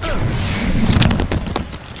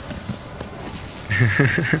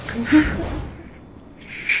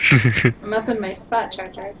 I'm up in my spot,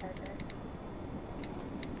 Charger.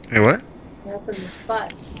 Wait, what? I'm up in the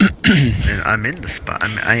spot. I'm in the spot.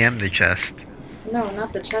 I am the chest. No,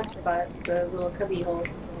 not the chest spot, the little cubby hole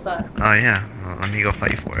spot. Oh yeah. Well, let me go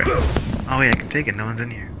fight for it. Oh wait, I can take it. No one's in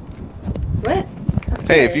here. What?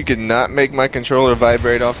 Hey, if you could not make my controller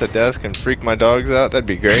vibrate off the desk and freak my dogs out, that'd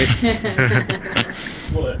be great.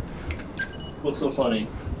 what? What's so funny?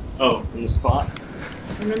 Oh, in the spot?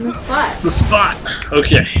 I'm in the spot. The spot!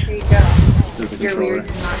 Okay. There you go. There's a You're controller. weird,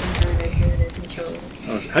 not inverted controller.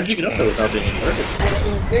 Oh, how'd you get up there without being inverted?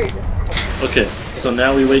 It was very difficult. Okay, so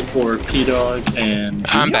now we wait for P-Dog and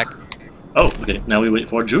Junior. I'm back. Oh, okay, now we wait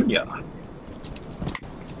for Junior.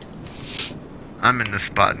 I'm in the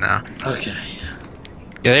spot now. Okay.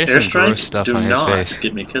 Yeah, there's some gross Airstrike, stuff do on his not face.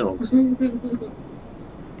 get me killed.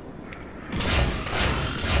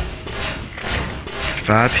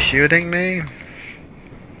 Stop shooting me.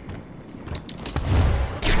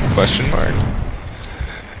 Question mark.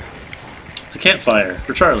 It's a campfire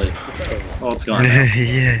for Charlie. Oh, it's gone now.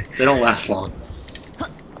 Yeah. They don't last long.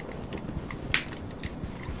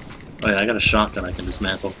 Oh yeah, I got a shotgun I can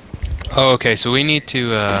dismantle. Oh, okay, so we need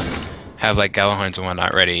to have like Galahorns and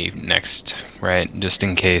whatnot ready next, right? Just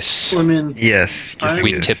in case Well, I mean, Yes. Just I-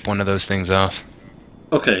 we in case. tip one of those things off.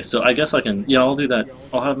 okay, so I guess I can. Yeah, I'll do that.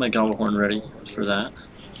 I'll have my Galahorn ready for that.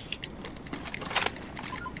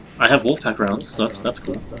 I have Wolfpack rounds, so that's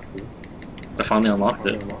cool. I finally unlocked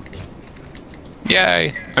it.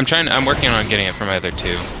 Yeah, I'm working on getting it from my other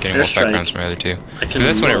two. Getting Wolfpack Airstrike. rounds from my other two. I can Because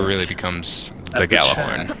that's when it look really becomes at the chat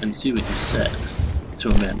Galahorn. and see what you said to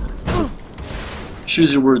Amanda. So,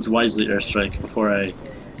 choose your words wisely, Airstrike, before I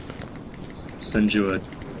send you a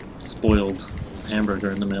spoiled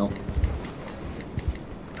hamburger in the mail.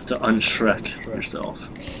 You have to unshrek yourself.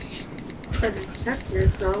 Check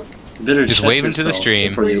yourself. You better Just check wave into the yourself stream.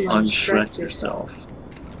 before you Before you unshrek unshrek yourself.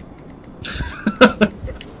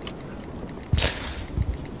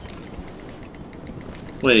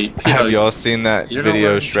 Wait, Pete, Have y'all seen that You don't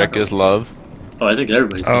video, let me check Shrek is Love? Oh, I think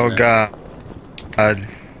everybody's seen Oh that. god.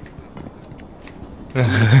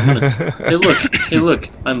 Hey look,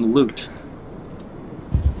 I'm loot.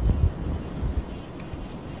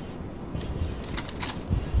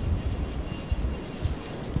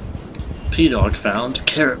 P-Dog found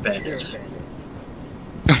Carrot Bandit.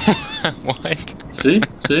 What? See?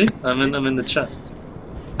 See? I'm in the chest.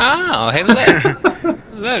 Oh, hey,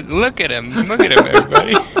 look. Look at him. Look at him,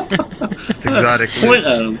 everybody. It's exotic. Point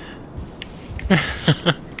at him.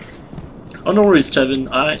 Oh, no worries, Tevin.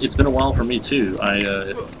 It's been a while for me too.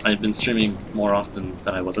 I've been streaming more often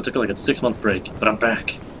than I was. I took like a 6-month break, but I'm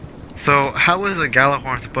back. So, how is a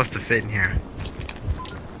Galahorn supposed to fit in here?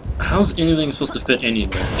 How's anything supposed to fit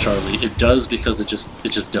anywhere, Charlie? It does because it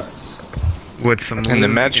just does. With some In the loot,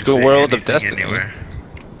 magical anything- world of anything Destiny. anywhere.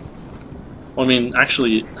 Well, I mean,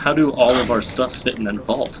 actually, how do all of our stuff fit in that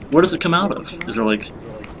vault? Where does it come out of? Is there like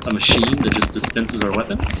a machine that just dispenses our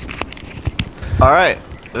weapons? Alright,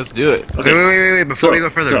 let's do it. Okay, Wait. Before So- we go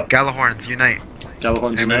further, so- Galahorns, unite.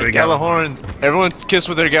 Galahorns Everybody unite. go. Galahorns. Everyone kiss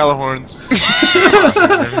with their Galahorns.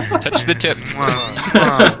 Touch the tips.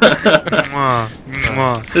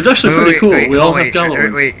 It's actually pretty cool. We all have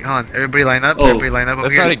Galahorns. Wait, hold on. Everybody line up. Oh. Everybody line up over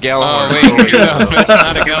That's here. not a Galahorn. Oh, wait, no, that's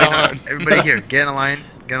not a Galahorn. Everybody here, get in a line.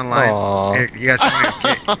 Get in a line. Aw. Here, you got 2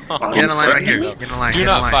 minutes. Oh, Get in a line right here. sorry. Get in a line. Do get in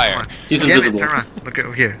not a line. fire. Come on. He's Damn it, invisible. turn around. Look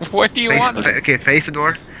over here. Where do you want him? Okay, face the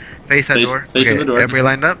door. Face that door. Facing the door. Everybody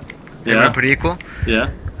lined up. Yeah. Everybody pretty equal.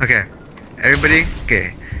 Yeah. Okay. Everybody.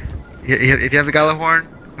 Okay. If you have a Galahorn,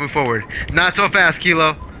 move forward. Not so fast,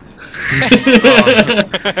 Kilo.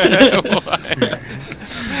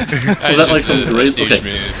 Was that like some great? Okay,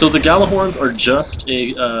 so the Galahorns are just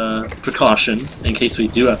a precaution in case we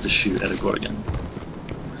do have to shoot at a Gorgon.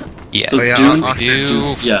 Yeah. So Oh, yeah, Dune, I'll-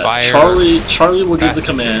 do yeah, fire. Charlie will give the fast.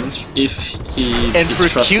 command if he And is for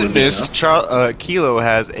trustworthy cuteness, enough. Kilo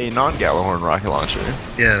has a non-Galahorn rocket launcher.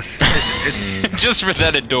 Yes. Just for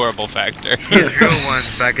that adorable factor. His real one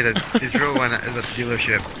back at his real one is at the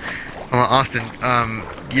dealership. Well, Austin,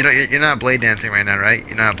 you're not blade dancing right now, right?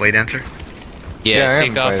 You're not a blade dancer. Yeah, I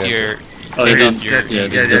take am off playing your. Oh, take yeah, off your yeah,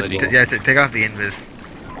 invisibility. Take off the invis,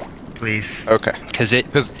 please. Okay. Because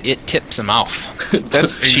it tips him off.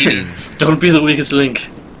 That's cheating. Don't be the weakest link.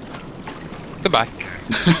 Goodbye.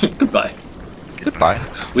 Goodbye. Goodbye.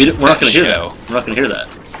 We're not gonna hear Show. that. We're not gonna hear that.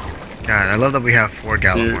 God, I love that we have 4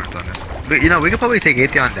 Galahorns on it. But we could probably take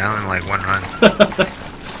Atheon down in like 1 run.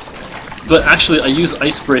 But actually, I use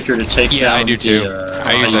Icebreaker to take Yeah, down I do too. the,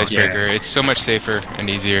 I use yeah. Icebreaker. It's so much safer and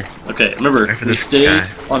easier. Okay, remember, Wait for we this stay guy.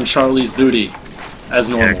 on Charlie's booty, as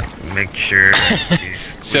normal. Yeah, make sure.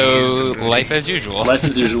 So life as usual. Life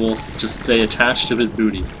as usual, just stay attached to his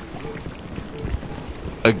booty.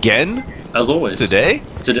 Again? As always. Today?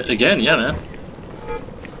 Again, yeah, man.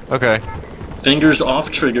 Okay. Fingers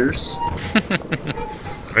off triggers.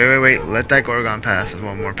 Wait. Let that Gorgon pass. There's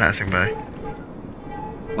one more passing by.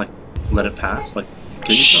 Let it pass. Like,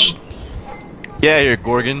 kill yourself. Yeah, you're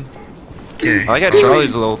Gorgon. Okay. I like how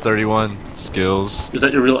Charlie's level 31 skills. Is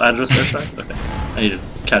that your real address, Airstrike? Okay. I need to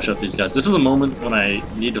catch up these guys. This is a moment when I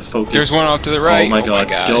need to focus. There's one off to the right. Oh my god.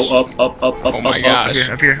 gosh. Go up. Oh my gosh.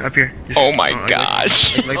 Up here. Just- Oh my like-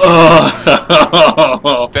 gosh. like-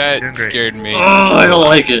 Oh, That Doing great. scared me. I don't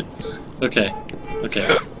like it. Okay.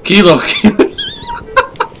 Kilo.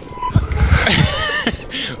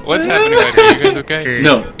 What's happening right here? You guys okay? Okay.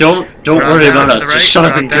 No, don't Drop worry down about to us. the Just right, shut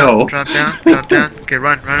up drop and down, go. Drop down. Okay,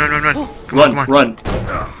 run. Come on. Run.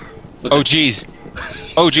 Oh jeez.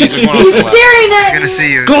 Oh jeez, there's one off He's to the left. staring He's at gonna you!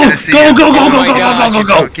 see you. Go. He's gonna see you. Go. Oh my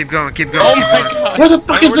God. Keep going. Oh my god. Where the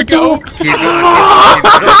fuck is the door? Keep going.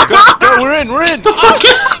 No, we're in.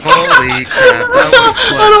 Holy crap,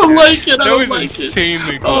 that I don't like it. I That don't was like it.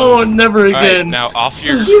 insanely Oh, close. never Alright, again. now off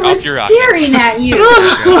your He was off your rockets. staring at you!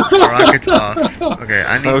 was. Rockets off. Okay,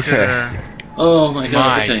 I need Okay. to... Oh my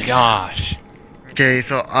god. My Okay. gosh. Okay,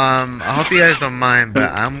 so, I hope you guys don't mind,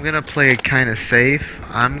 but I'm gonna play it kinda safe.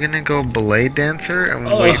 I'm gonna go Blade Dancer and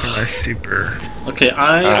wait for my super. Okay,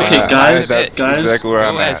 guys. that's Guys. exactly where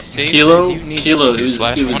I'm Go at. as safe Kilo, as you need Kilo, to it was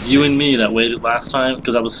slash you one. and me that waited last time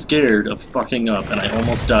because I was scared of fucking up and I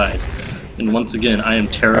almost died. And once again, I am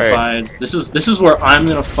terrified. This is where I'm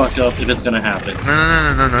gonna fuck up if it's gonna happen.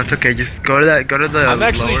 No, it's okay. Just go to the I'm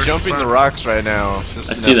actually lower jumping spot. the rocks right now. Just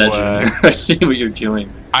I an see that, FYI. Junior. I see what you're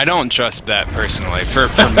doing. I don't trust that personally. For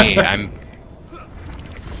me, I'm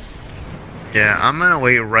Yeah, I'm gonna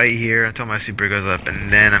wait right here until my super goes up,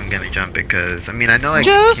 and then I'm gonna jump because I mean I know I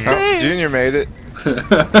Just can't. Oh, Junior made it.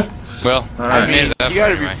 well. Alright. I made it up You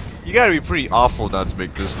gotta anyway. You gotta be pretty awful not to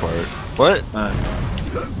make this part. What?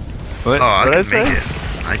 What? Oh, I What'd I can make say?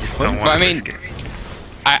 it. I just don't Well, I want to mean- risk it.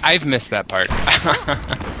 I've missed that part.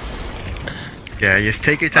 Yeah, just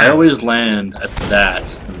take your time. I always land at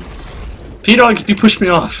that. P-Dog, if you push me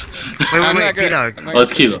off. Wait, I'm wait, not good. P-Dog. I'm not Oh,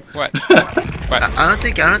 it's good. Kilo. What? I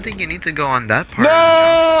don't think you need to go on that part.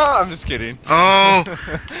 No! I'm just kidding. Oh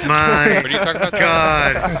my What are you talking about?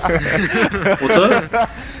 god. What's up?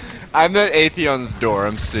 I'm at Atheon's door.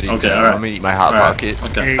 I'm sitting. Okay, down. alright. I'm gonna eat my hot Alright. pocket.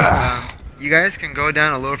 Okay. Hey, you guys can go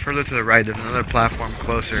down a little further to the right. There's another platform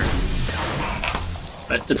closer.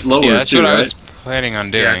 It's lower Yeah, that's too, what right? I was planning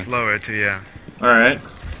on Yeah, doing. it's lower too. Yeah. All right.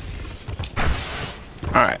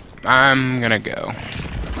 Alright, I'm gonna go.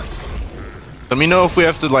 Let me know if we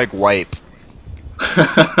have to like wipe.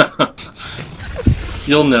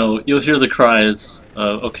 You'll know. You'll hear the cries.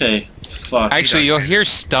 Okay. Fuck. Actually, you'll hear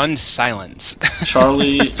stunned silence.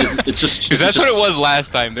 Charlie is. It's just. Because that's what it was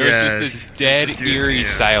last time. There Yeah, was just this dead, dude, eerie yeah.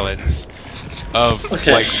 silence of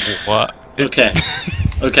Okay. like what? Okay.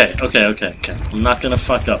 Okay. I'm not gonna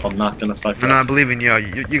fuck up. I'm not gonna fuck No, I up. believe in you.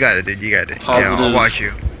 You got it, dude. You got it. Yeah, Positive. I'll watch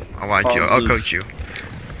you. I'll watch you. I'll Positive. coach you.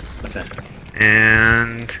 Okay.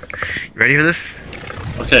 And you ready for this?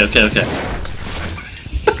 Okay.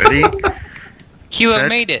 Ready? Kilo Set.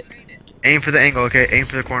 made it. Aim for the angle, okay? Aim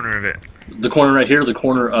for the corner of it. The corner right here. The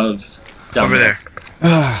corner of. Down Over there.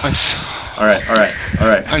 I'm so, All right.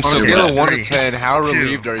 I'm On so a Okay. scale glad. of 1 to Three, 10, how 2,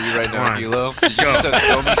 relieved are you right now, 1. Kilo? Did you Go. just have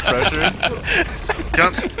so much pressure?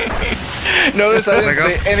 Jump. Notice I didn't Let go.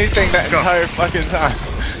 say anything that Go. entire fucking time.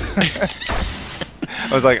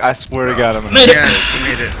 I was like, I swear to God, I'm gonna. Made it. Yes, you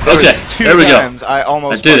made it. There was Okay, two there we go. times I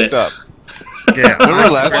almost I did fucked it. up. Yeah. Remember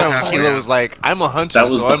last I'm time halfway Kilo out. was like, I'm a hunter, That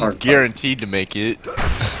was so the I'm hard part. guaranteed to make it.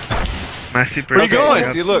 My super. Where you going?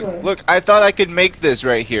 Yep. See, look, I thought I could make this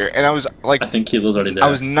right here, and I was like, I think Kilo's already there. I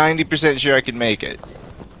was 90% sure I could make it.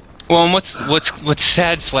 Well, and what's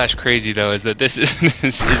sad / crazy though is that this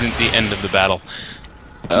isn't the end of the battle.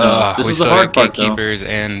 this we is the still hard got part, though. gatekeepers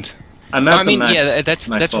and. I'm at I mean, the max, yeah, that's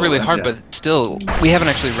max really level, hard, yeah. but still, we haven't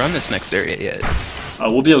actually run this next area yet.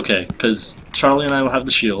 We'll be okay because Charlie and I will have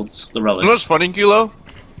the shields, the You know what's relics. funny, Kilo?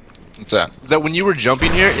 What's that? Is that when you were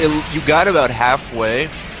jumping here, you got about halfway.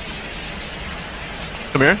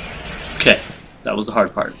 Come here. Okay, that was the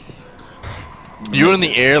hard part. You were in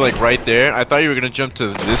the air, like right there. I thought you were gonna jump to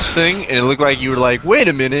this thing, and it looked like you were like, wait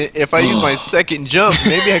a minute, if I use my second jump,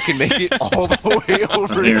 maybe I can make it all the way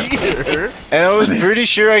over Here. here. And I was I'm here. pretty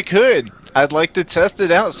sure I could. I'd like to test it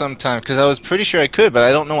out sometime, because I was pretty sure I could, but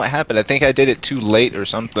I don't know what happened. I think I did it too late or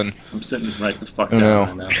something. I'm sitting right the fuck Oh,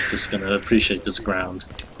 down no. right now. Just gonna appreciate this ground.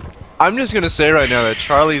 I'm just gonna say right now that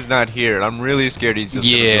Charlie's not here, and I'm really scared he's just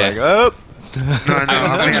Yeah. gonna be like, oh. No,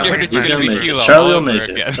 I'm wait, scared wait, it's He's gonna gonna be make Kilo it. Charlie all will over make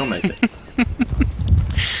again. it. He'll make it.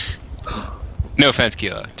 No offense,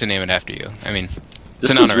 Kilo, to name it after you. I mean,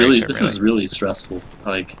 This an is honorary really, term, this is really stressful.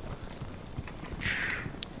 Like,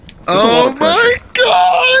 There's a lot Oh of my pressure.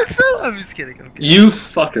 god! I'm just kidding. I'm kidding. you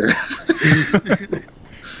fucker.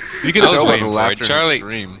 You can I was tell by waiting the for it. laughter Charlie-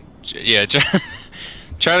 and the scream. yeah,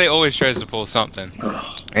 Charlie always tries to pull something.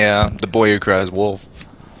 Yeah, the boy who cries wolf.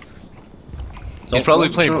 He's probably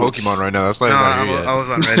playing Pokemon right now. That's why No, he's not I here was, yet. I was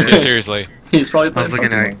on Yeah, Reddit. seriously. He's probably I playing was looking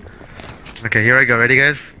Pokemon. at. Okay, here I go. Ready,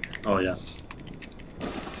 guys? Oh yeah.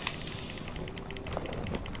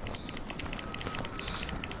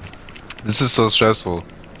 This is so stressful.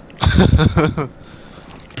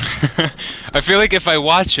 I feel like if I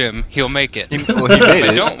watch him, he'll make it. Well, he made If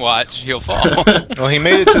I it. don't watch, he'll fall. Well, he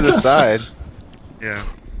made it to the side. Yeah,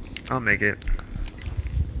 I'll make it.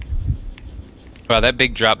 Wow, that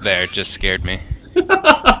big drop there just scared me.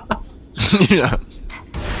 Yeah.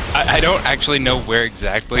 I don't actually know where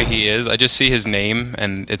exactly he is. I just see his name,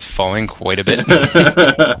 and it's falling quite a bit.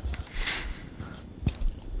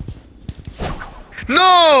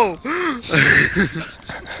 No!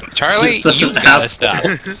 Charlie, You're such you an gotta asshole. stop.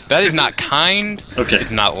 That is not kind. Okay.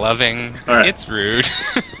 It's not loving. All right. It's rude.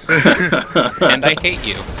 And I hate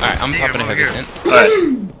you. Alright, I'm Here, popping a over heavy here. scent. Alright,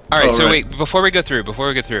 Alright, so Alright. wait, before we go through,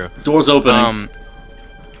 doors opening. we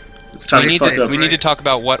it's time to need fuck to up. we need to talk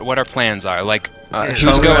about what our plans are. Like, Yeah, who's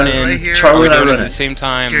Charlie going and I in? right here. Are Charlie we and I doing it run at it. the same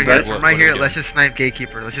time? Here, Right. here, What- from what right are we here, doing? let's just snipe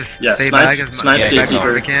Gatekeeper. Let's just Yeah, stay snipe- back as snipe back as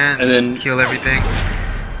Gatekeeper, we can, and then- kill everything.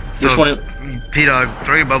 Which So, one? P-Dog,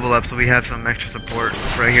 throw your bubble up so we have some extra support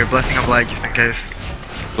right here. Blessing of Light just in case.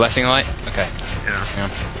 Blessing light? Okay. Yeah.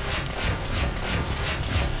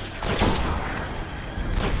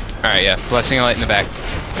 Alright, yeah. Blessing light in the back.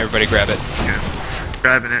 Everybody grab it.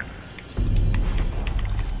 Grabbing it.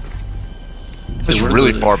 It's Hey, where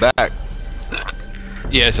really is it? far back.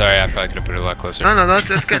 Yeah, sorry, I probably could have put it a lot closer. No, that's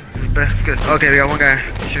good. That's good. Okay, we got one guy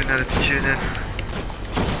shooting at it. Shooting it.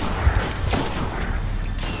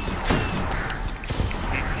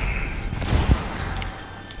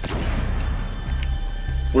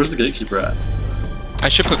 Where's the gatekeeper at? I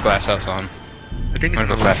should put glass house on. I think I'm it's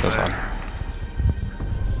gonna on put the glass left house side. on.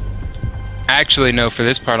 Actually, no, for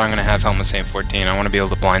this part I'm gonna have Helma Saint 14. I wanna be able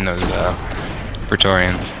to blind those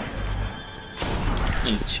Praetorians.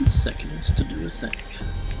 me 2 seconds to do a thing.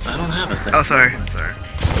 I don't have a thing. Oh, sorry. Sorry.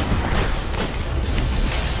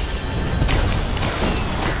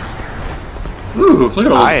 Ooh, look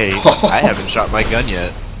at all those balls. I haven't shot my gun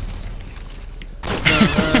yet.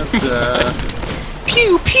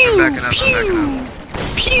 Pew pew. I'm backing up. I'm backing up.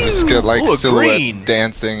 Just get like Ooh, a silhouettes green.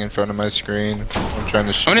 dancing in front of my screen. I'm trying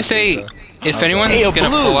to shoot. I'm gonna say, if anyone's Hey, a gonna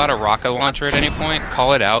blue. pull out a rocket launcher at any point,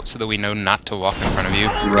 call it out so that we know not to walk in front of you.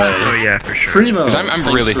 Oh Right. yeah, for sure. Primo. 'Cause I'm thanks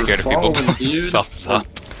really for scared of people following, blowing dude. themselves up.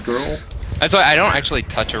 Girl. That's why I don't actually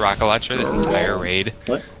touch a rocket launcher this entire raid,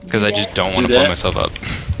 What? because I just don't want Do to blow that. myself up.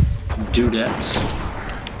 Do that.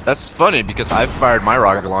 That's funny because I've fired my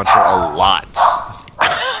rocket launcher a lot.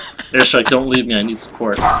 Airstrike, don't leave me. I need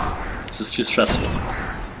support. This is too stressful.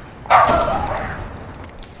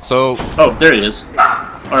 So Oh, there he is.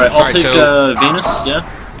 Alright, I'll Alright, take so- Venus, yeah?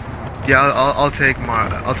 Yeah, I'll take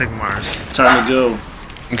Mars. I'll take Mars. It's time to go.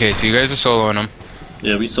 Okay, so you guys are soloing them.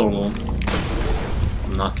 Yeah, we solo him.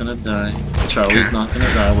 I'm not gonna die. Charlie's not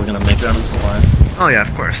gonna die. We're gonna make it out of this alive. Oh yeah,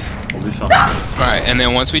 of course. We'll be fine. Alright, and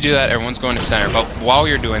then once we do that, everyone's going to center. But while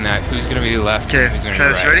you're doing that, who's gonna be left? Okay, and Who's gonna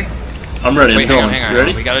Travis, be right? ready? I'm ready. Wait, I'm hang going. on, hang on. You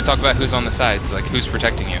ready? We gotta talk about who's on the sides, like who's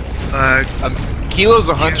protecting you. Kilo's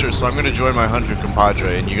a hunter, so I'm gonna join my hunter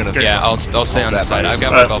compadre, and you're gonna. Yeah, I'll stay on that that side. button. I've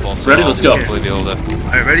got my Alright, bubble, so ready? I'll Let's go. hopefully be able to.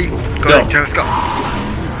 Alright, ready? Go Go. ahead, Travis, go.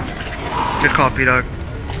 Good call, P-Dog.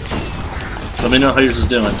 Let me know how yours is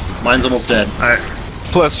doing. Mine's almost dead. Alright.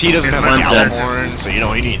 Plus, he doesn't have a Mine's dead. horn, so you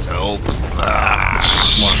know he needs help. Come on,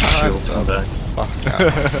 shields, come back. Fuck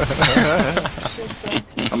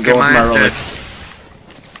I'm Okay, going for my mine's relic.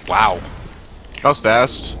 dead. Wow. That was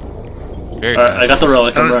fast. Very Alright, I good. got the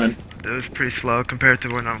relic. I'm Oh. running. It was pretty slow compared to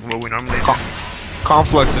what we normally do.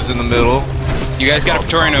 Complex is in the middle. You guys got a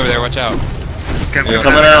Praetorian over there, watch out. Okay, Yeah, hold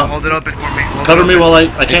coming it- out. Hold it open for me. Hold Cover it me open. while I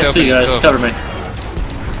can't open, see, it's guys. open. Cover me.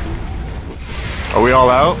 Are we all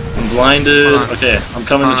out? I'm blinded. Hold on. Okay, I'm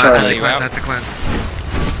coming to That's Charlie. the cleanse, that's the cleanse.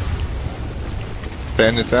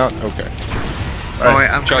 Bandits out? Okay. Oh wait,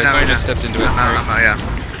 I'm Charlie, coming out someone right just now. stepped into it. I'm out, yeah.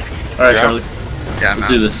 Alright, Yeah. Charlie. Yeah, I'm Let's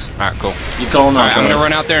out. do this. Alright, cool. You call him out, Alright, I'm gonna Charlie.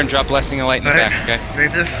 run out there and drop Blessing of Light in the Alright, back, okay?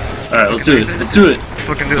 ready this? Alright, let's do it. Let's do it. Let's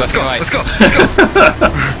fucking do it. Let's Blessing go, of let's go.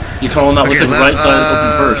 You call him out. Looks Okay, like right side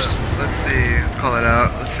open first. Let's see, call it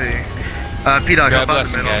out, let's see. P-Dog, Grab help out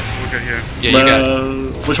the Blessing, middle. guys. We're good here. Yeah, you got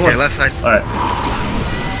it. Which Okay, one? left side. Alright.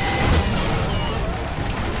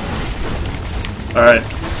 Alright,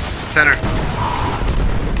 Center.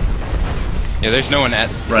 Yeah, there's no one at.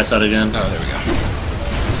 right side again. Oh, there we go.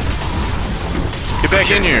 Get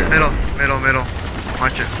back in here. Middle.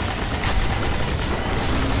 Watch it.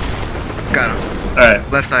 Got him.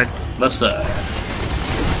 Alright, Left side. left side.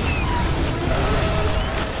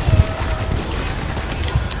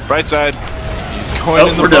 Right side. He's going Oh,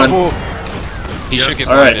 in the we're done. bubble. He should get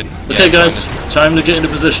Alright. blinded. Okay, Yeah, guys. Time to get into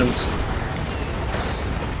positions.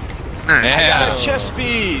 Nice. Yeah. Got a chest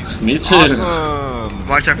piece. Me too. Awesome.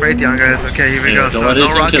 Watch out for Atheon, guys. Okay, here we Yeah, go. don't So let no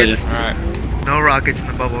Atheon kill you. rockets. Alright. No rockets in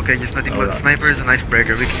the bubble. Okay, just nothing No but rockets. snipers and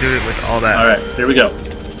icebreaker. We can do it with all that. Alright, here we go.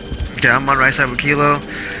 Okay, I'm on right side with Kilo.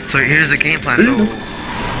 So here's the game plan. So Venus.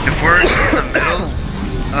 if we're in the middle,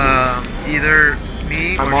 either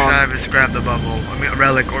me or I'm on. Travis grab the bubble. I mean,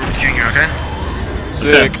 Relic or Junior. Okay.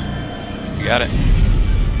 Sick. You got it.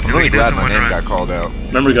 I'm we really can do glad some my one name run. got called out.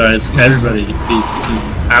 Remember, guys, everybody be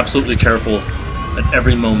absolutely careful at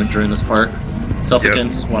every moment during this part.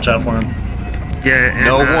 Supplicants, watch out for him. Yeah. And,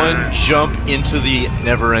 No one jump into the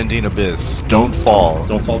never-ending abyss. Don't fall.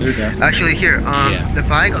 Don't fall to your death. Actually, here. Yeah. If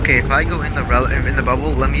I go in the bubble,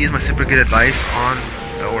 let me use my super good advice on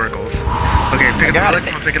the oracles. Okay, pick up the got relic. it.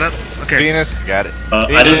 Someone pick it up. Okay. Venus. Got it. I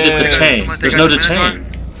didn't get Venus. detain. Someone There's take no out the detain.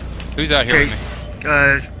 Who's out here Okay. with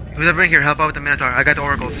me? Who's ever in here? Help out with the Minotaur. I got the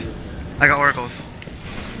oracles. I got oracles.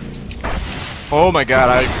 Oh my god,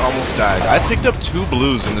 I almost died. I picked up 2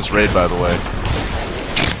 blues in this raid, by the way.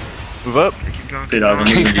 Move up. Okay, keep going. Okay, Keep dog, I'm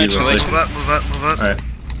going. moving to you real quick. Congratulations. Move up. Move up. Move up. Alright,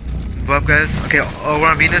 Move up, guys. Okay. Oh, we're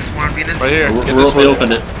on Venus. We're on Venus. Right here. Get this we one.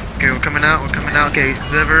 opened it. Okay, we're coming out. We're coming out. Okay,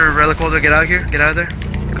 whoever relic holder, get out here. Get out of there.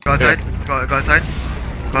 Go outside. Go outside. Go outside.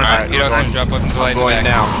 Alright, you don't have to drop weapons of light in the Going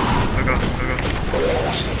back. now. Go.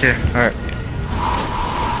 Okay. Alright.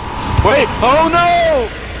 Wait! Oh no!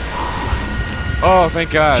 Oh, thank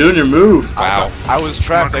god. Junior, move. Wow. I was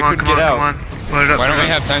trapped. I couldn't get out. Come on. Put it up. Why don't we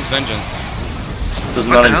have Time's Vengeance? Does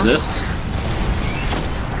What not the hell? exist.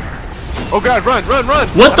 Oh god, run!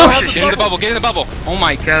 What the Get in the bubble, get in the bubble! Oh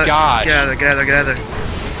my Get god. out of there.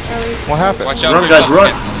 What happened? Watch out Run, for guys,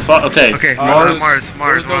 run. supplicants. Okay, Okay, Mars. Mars.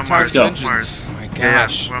 There's no We're on Mars. Time's go. Mars. Oh my Yeah,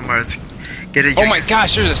 gosh. we're on Mars. Get it. Oh my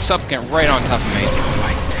gosh, there's a supplicant right on top of me. Oh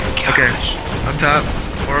my Okay. gosh. Up top.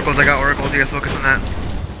 Oracles. I got oracles. You guys focus on that.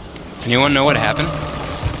 Anyone know what happened?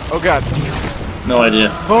 Oh god. No idea.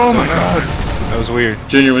 Oh my god. That was weird.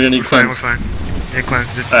 Junior, we're gonna need Fine, we're cleanse. fine. Yeah,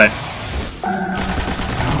 cleanse. Just Alright.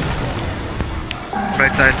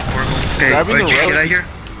 right side. Okay, Grabbing wait, the you rope. get out here.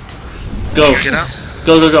 Go. Get out.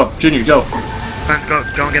 Go. Junior, go. Cleanse,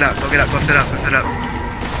 go and get out. Go get out. Go sit up. Go sit up.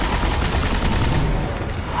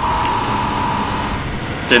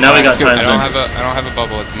 Okay, now we got I time. don't have a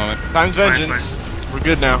bubble at the moment. Time's Fine, vengeance. We're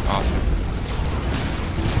good now. Awesome.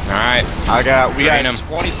 Alright. We got Drain 'em.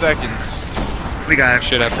 20 seconds. We got it.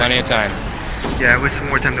 Should have plenty of time. Yeah, with some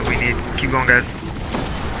more time than we need. Keep going, guys.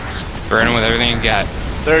 Burn him with everything you got.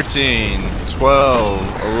 13,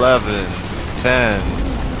 12, 11, 10.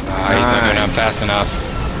 He's not going up fast enough.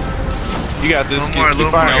 You got this, One kid. more, a Keep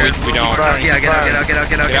little firing. more. Keep We don't. firing, Yeah, keep get firing. out.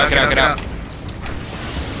 Get out.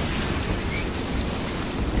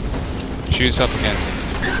 Choose up against.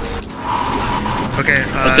 Okay,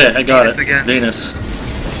 Okay, I got Venus it. Again. Venus.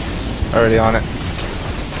 Already on it.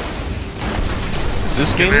 Is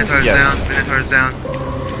this Venus? Minotaur's Yes. down. Minotaur's down.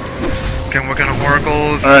 Okay, I'm working on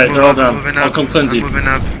oracles. Alright, Move they're all up, down. Moving I'll up. come cleanse you. Moving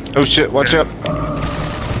up. Oh shit, watch up.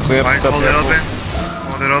 Clean up Fine, this up hold there. it open.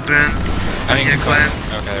 Hold it open. I I think need a it's cleanse.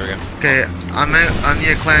 Okay, there we go. Okay, I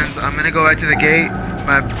need a cleanse. I'm gonna go back to the gate.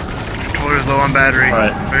 My controller's low on battery.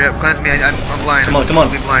 Alright. Hurry up, cleanse me. I'm blind. Come on, I'm come on.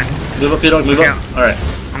 completely blind. Move up, P-Dog, move Okay. up. Alright.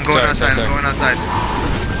 I'm going Sorry, outside. sorry. I'm going outside.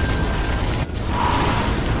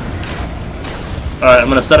 Alright, I'm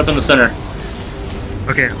gonna set up in the center.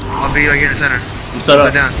 Okay, I'll be right here in the center. I'm set Hold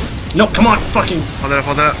up. it down. No, come on, fucking. Hold it up.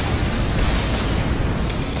 Hold it up.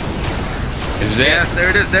 Is it? Yes, there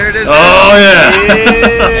it is. There it is. Oh yeah!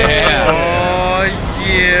 Yeah. Oh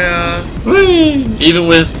yeah. Whee! Even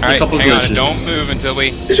with a Alright, couple hang on. glitches. Don't move until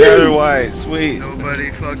we. Shadow White, sweet.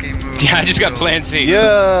 Nobody fucking moved. Yeah, I just got plan C.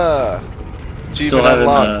 Yeah. Still Achievement haven't,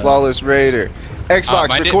 unlocked. Flawless Raider. Xbox,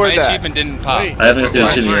 my record that. achievement didn't pop. Wait. I haven't got the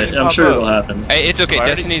Why- achievement why yet. did it I'm pop sure up? it'll happen. Hey, it's okay. Have I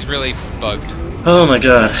already- Destiny's really bugged. Oh my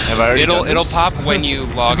god. Have I already done It'll this? pop when you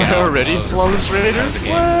log Am out. I already of- Flawless Raider? of the game.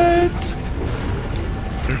 What?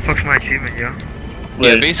 Where the fuck's my achievement, yo? Yeah,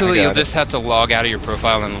 Wait, basically I you'll got it. just have to log out of your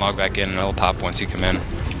profile and log back in, and it'll pop once you come in.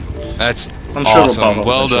 That's I'm sure it'll awesome. pop up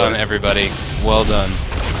Well eventually. done, everybody. Well done.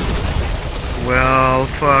 Well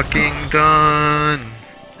fucking done.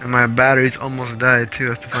 And my battery's almost died too.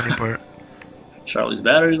 That's the funny part. Charlie's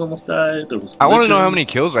batteries almost died. There was I want to know how glitches. many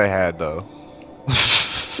kills I had, though.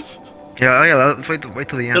 Yeah, oh yeah. Let's wait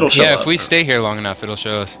till the end. It'll show Yeah, up. if we stay here long enough, it'll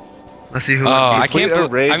show us. Let's see who. Oh, I Complete can't a bel-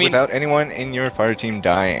 raid I mean- without anyone in your fire team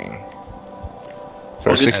dying. For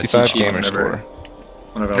Well, a good. 65 That's cheap gamer whenever- score.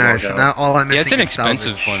 Whenever I Nice. log So out. now all I'm missing Yeah, it's an is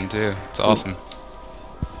expensive salvage. one too. It's awesome.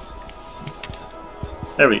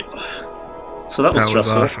 There we go. So that was That was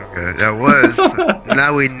stressful. awesome, good. That was.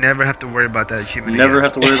 Now we never have to worry about that achievement. Never again.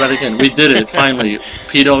 have to worry about it again. We did it, finally.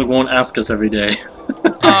 P-Dog won't ask us every day.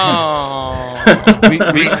 Oh.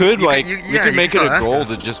 We could You like can- we yeah, could you make can it still a ask goal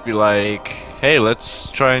them. to just be like, hey, let's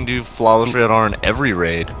try and do flawless raid on every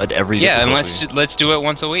raid at every. Yeah, and difficulty. let's do it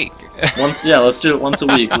once a week. Let's do it once a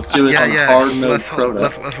week. Let's do it Yeah, on yeah. hard mode let's, proto.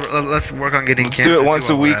 let's work on getting. Let's do cancer it once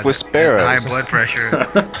too a while we're week at with it. And sparrows. high blood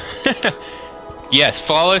pressure. Yes,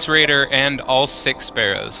 Flawless Raider and all 6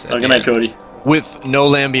 sparrows. at Oh, the good night, end. Cody. With no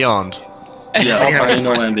land beyond. Yeah, I'll Yeah. tell you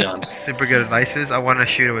no land beyond. Super good advices. I want to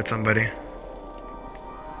shoot it with somebody.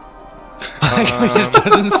 He just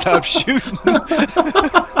doesn't stop shooting. You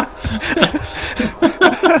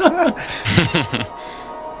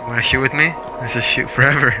want to shoot with me? Let's just shoot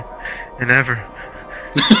forever, and ever,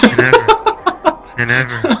 and ever, and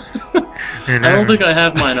ever, and I don't ever, think I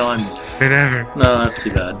have mine on. and ever, No, that's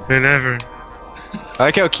too bad. and ever. I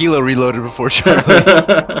like how Kilo reloaded before Charlie.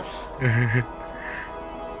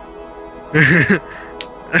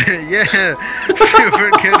 Yeah, super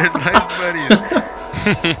good advice, buddies.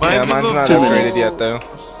 Yeah, Mine's in mine's those not two- upgraded yet though.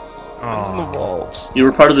 Mine's in the Aw. vaults. You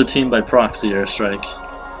were part of the team by proxy, Airstrike.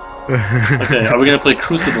 Okay, are we gonna play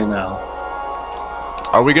Crucible now?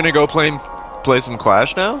 Are we gonna go play some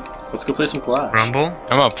Clash now? Let's go play some Clash. Rumble?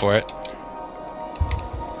 I'm up for it.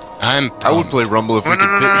 I'm. I would pumped. play Rumble if Oh, we no,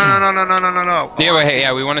 could no, pick. no. Yeah, wait, hey,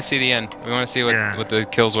 yeah, we want to see the end. We want to see what Yeah. what the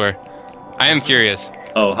kills were. I am curious.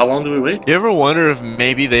 Oh, how long do we wait? You ever wonder if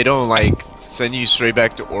maybe they don't like send you straight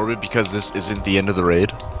back to orbit because this isn't the end of the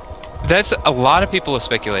raid? That's a lot of people have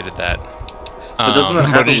speculated that. But doesn't that But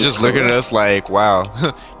happen he's with just looking at Crota? us like, wow.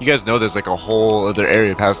 You guys know there's like a whole other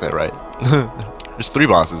area past that, right? There's 3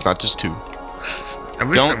 bosses, not just 2. I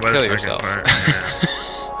wish Don't there was kill a second yourself. part,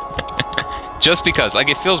 yeah. Just because, like,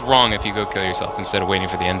 it feels wrong if you go kill yourself instead of waiting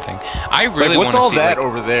for the end thing. I really Like, what's want to all see. that like-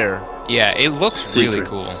 over there? yeah, it looks really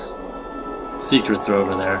cool. Secrets are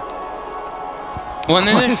over there. Well, and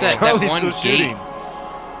then Why there's is that Charlie one still gate. shooting?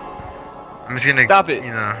 I'm just gonna Stop it.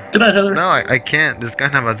 You know. Good night, Heather. No, I can't. This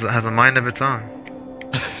gun has a mind of its own.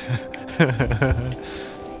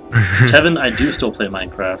 Kevin, I do still play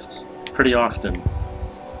Minecraft pretty often.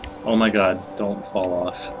 Oh my god, don't fall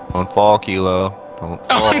off. Don't fall, Kilo. Don't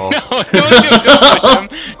Oh fall. no! Don't push him!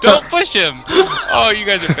 Don't push him! Oh, you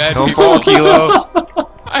guys are bad Don't people. fall,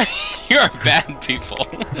 Kilo. You're bad people.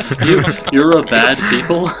 You're a bad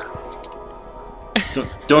people?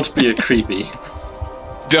 Don't be a creepy.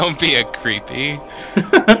 Don't be a creepy.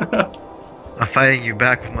 I'm fighting you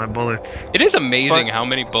back with my bullets. It is amazing But- how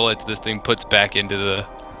many bullets this thing puts back into the.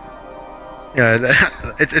 Yeah,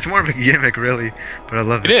 it's more of a gimmick, really, but I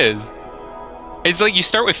love It it. is. It's like you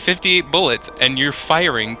start with 58 bullets and you're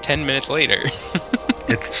firing 10 minutes later.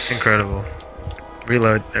 It's incredible.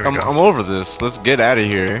 Reload. There we I'm go. over this. Let's get out of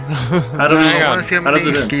here. How do Hang we, on. I want to see how How does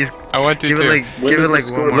many it end? keys. I want to Give too. it like, When give it does the like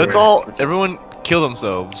score- one more. Let's all, everyone, kill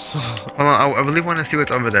themselves. Hold on, I really want to see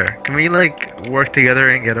what's over there. Can we like work together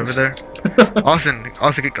and get over there? Austin,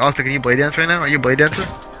 can you blade dance right now? Are you a blade dancer?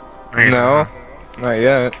 Or you No, not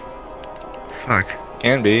yet. Fuck.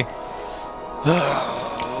 Can be.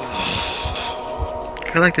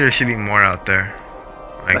 I feel like there should be more out there.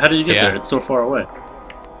 How do you get Yeah. there? It's so far away.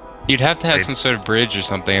 You'd have to have Wait. some sort of bridge or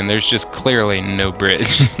something, and there's just clearly no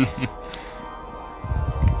bridge.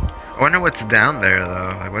 I wonder what's down there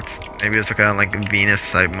though. Like what's maybe it's like a like a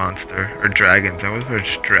Venus type monster or dragons. I wonder if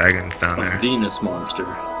there's dragons down A there. Venus monster.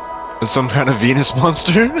 Some kind of Venus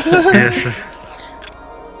monster. Yes.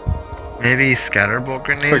 Maybe scatterbolt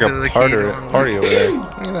It's grenades like are the a key party, to one. party over there.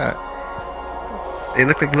 Look at that. They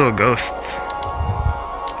look like little ghosts.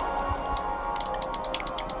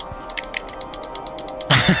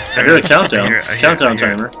 I hear a countdown. I hear- Countdown I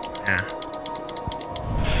hear- timer. Yeah.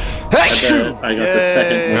 I got the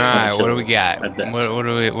second most amount Alright, of what do we kills, got? I bet. What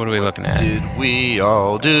are we looking at? Did we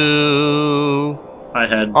all do? I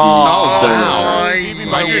had the Oh, third. wow. Oh, Give me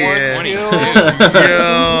my yeah. one kill.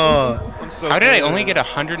 Yo. I'm so How did I good. only get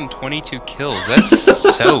 122 kills?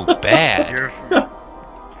 That's so bad. You're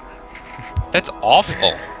That's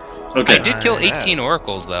awful. Okay, I did kill Yeah. 18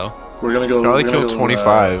 oracles though. we're gonna go. Charlie we're gonna killed go,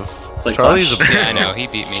 25. Play Charlie's Clash. a- Yeah, I know. He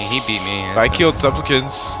beat me. I killed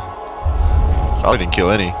supplicants. Charlie didn't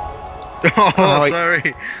kill any. Oh, I- sorry.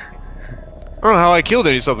 I don't know how I killed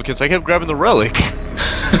any supplicants. I kept grabbing the relic.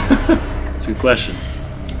 That's a good question.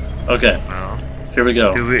 Okay, Well, here we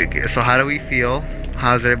go. so how do we feel?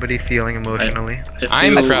 How's everybody feeling emotionally? I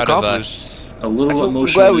I'm feel proud of accomplished. us. a little I'm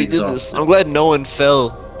emotionally glad we did this. exhausted. I'm glad no one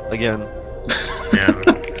fell again. Yeah.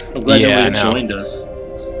 I'm glad Yeah, I nobody know. joined us.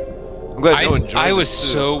 I'm glad no one joined I was us, too.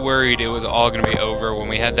 so worried it was all gonna be over when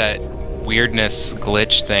we had that weirdness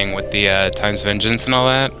glitch thing with the times vengeance and all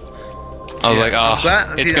that. I was like, I'm oh,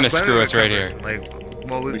 glad- it's see, gonna I'm glad screw we us right here. recovered. Like,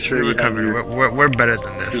 well, we Make sure you have recovered. your- We're better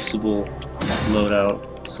than this. Crucible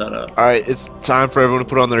loadout setup. Alright, it's time for everyone to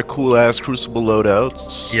put on their cool ass Crucible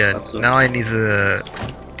loadouts. Yeah. That's what- Now I need to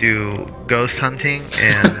do ghost hunting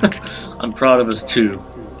and I'm proud of us too.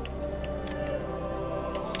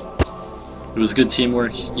 It was good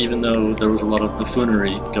teamwork, even though there was a lot of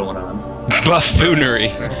buffoonery going on. Buffoonery.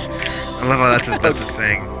 I love how that's a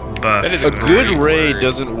thing. But That is A good Great raid word.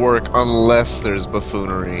 doesn't work unless there's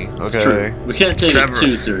buffoonery. It's Okay. true. We can't take Trevor. it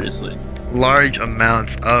too seriously. large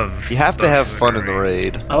amounts of. You have to have fun in the buffoonery.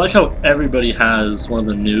 raid. I like how everybody has one of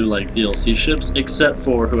the new like DLC ships, except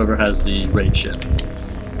for whoever has the raid ship.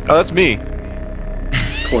 Oh, that's me.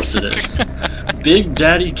 Of course it is. Big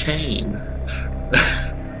Daddy Kane.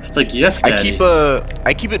 It's like, yes, Daddy.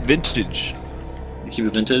 I keep it vintage. You keep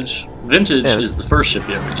it vintage. Vintage Yes. is the first ship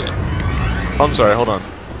you ever get. Oh, I'm sorry, hold on.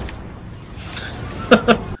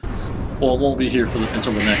 Well, it won't be here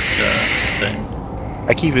until the next thing.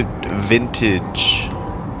 I keep it vintage.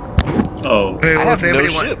 Oh, Hey, I well, have if no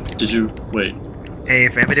anybody ship. did you wait? Hey,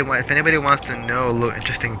 if anybody wants to know a little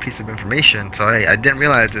interesting piece of information, so I didn't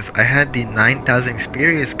realize this. I had the 9,000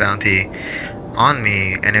 experience bounty on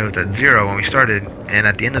me, and it was at 0 when we started. And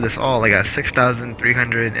at the end of this all, I got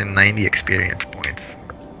 6,390 experience points.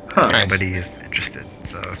 Huh? Nice. Anybody is interested.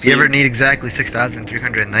 So if So you ever you- need exactly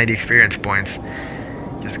 6,390 experience points,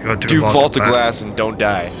 just go through Do Vault Vault of Glass and don't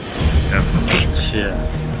die.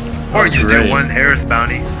 Yeah. Or just Great. do one Eris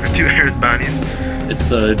bounty or 2 Eris bounties. It's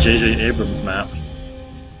the J.J. Abrams map.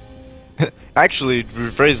 Actually,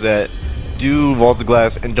 rephrase that. Do Vault of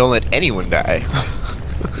Glass and don't let anyone die.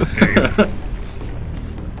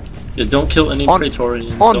 Yeah, don't kill any On-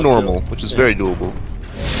 Praetorians. On don't normal, kill- which is yeah. very doable.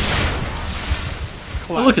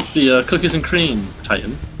 Oh, look, it's the Cookies and Cream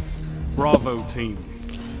Titan. Bravo team.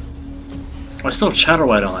 Oh, I still have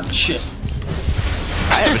Chatterwhite on. Shit.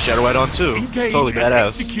 I have a Shadow White on too. It's Engage totally and badass.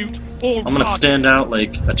 execute all I'm gonna stand out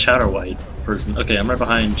like a Chatterwhite. person. Okay, I'm right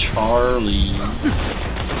behind Charlie.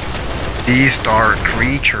 D-Star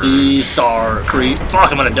Creature. D-Star Creep.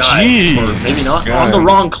 Fuck, I'm gonna die. Jeez. Or maybe not. Oh, I'm the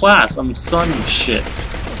wrong class. I'm son shit.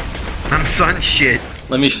 I'm son shit.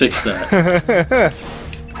 Let me fix that.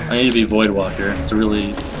 I need to be Voidwalker. It's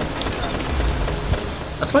really.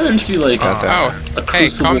 That's why there needs to be like Oh, a hey,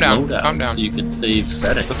 crucible calm down, loadout calm down. so you could save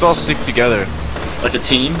settings. Let's all stick together. Like a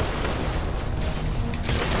team.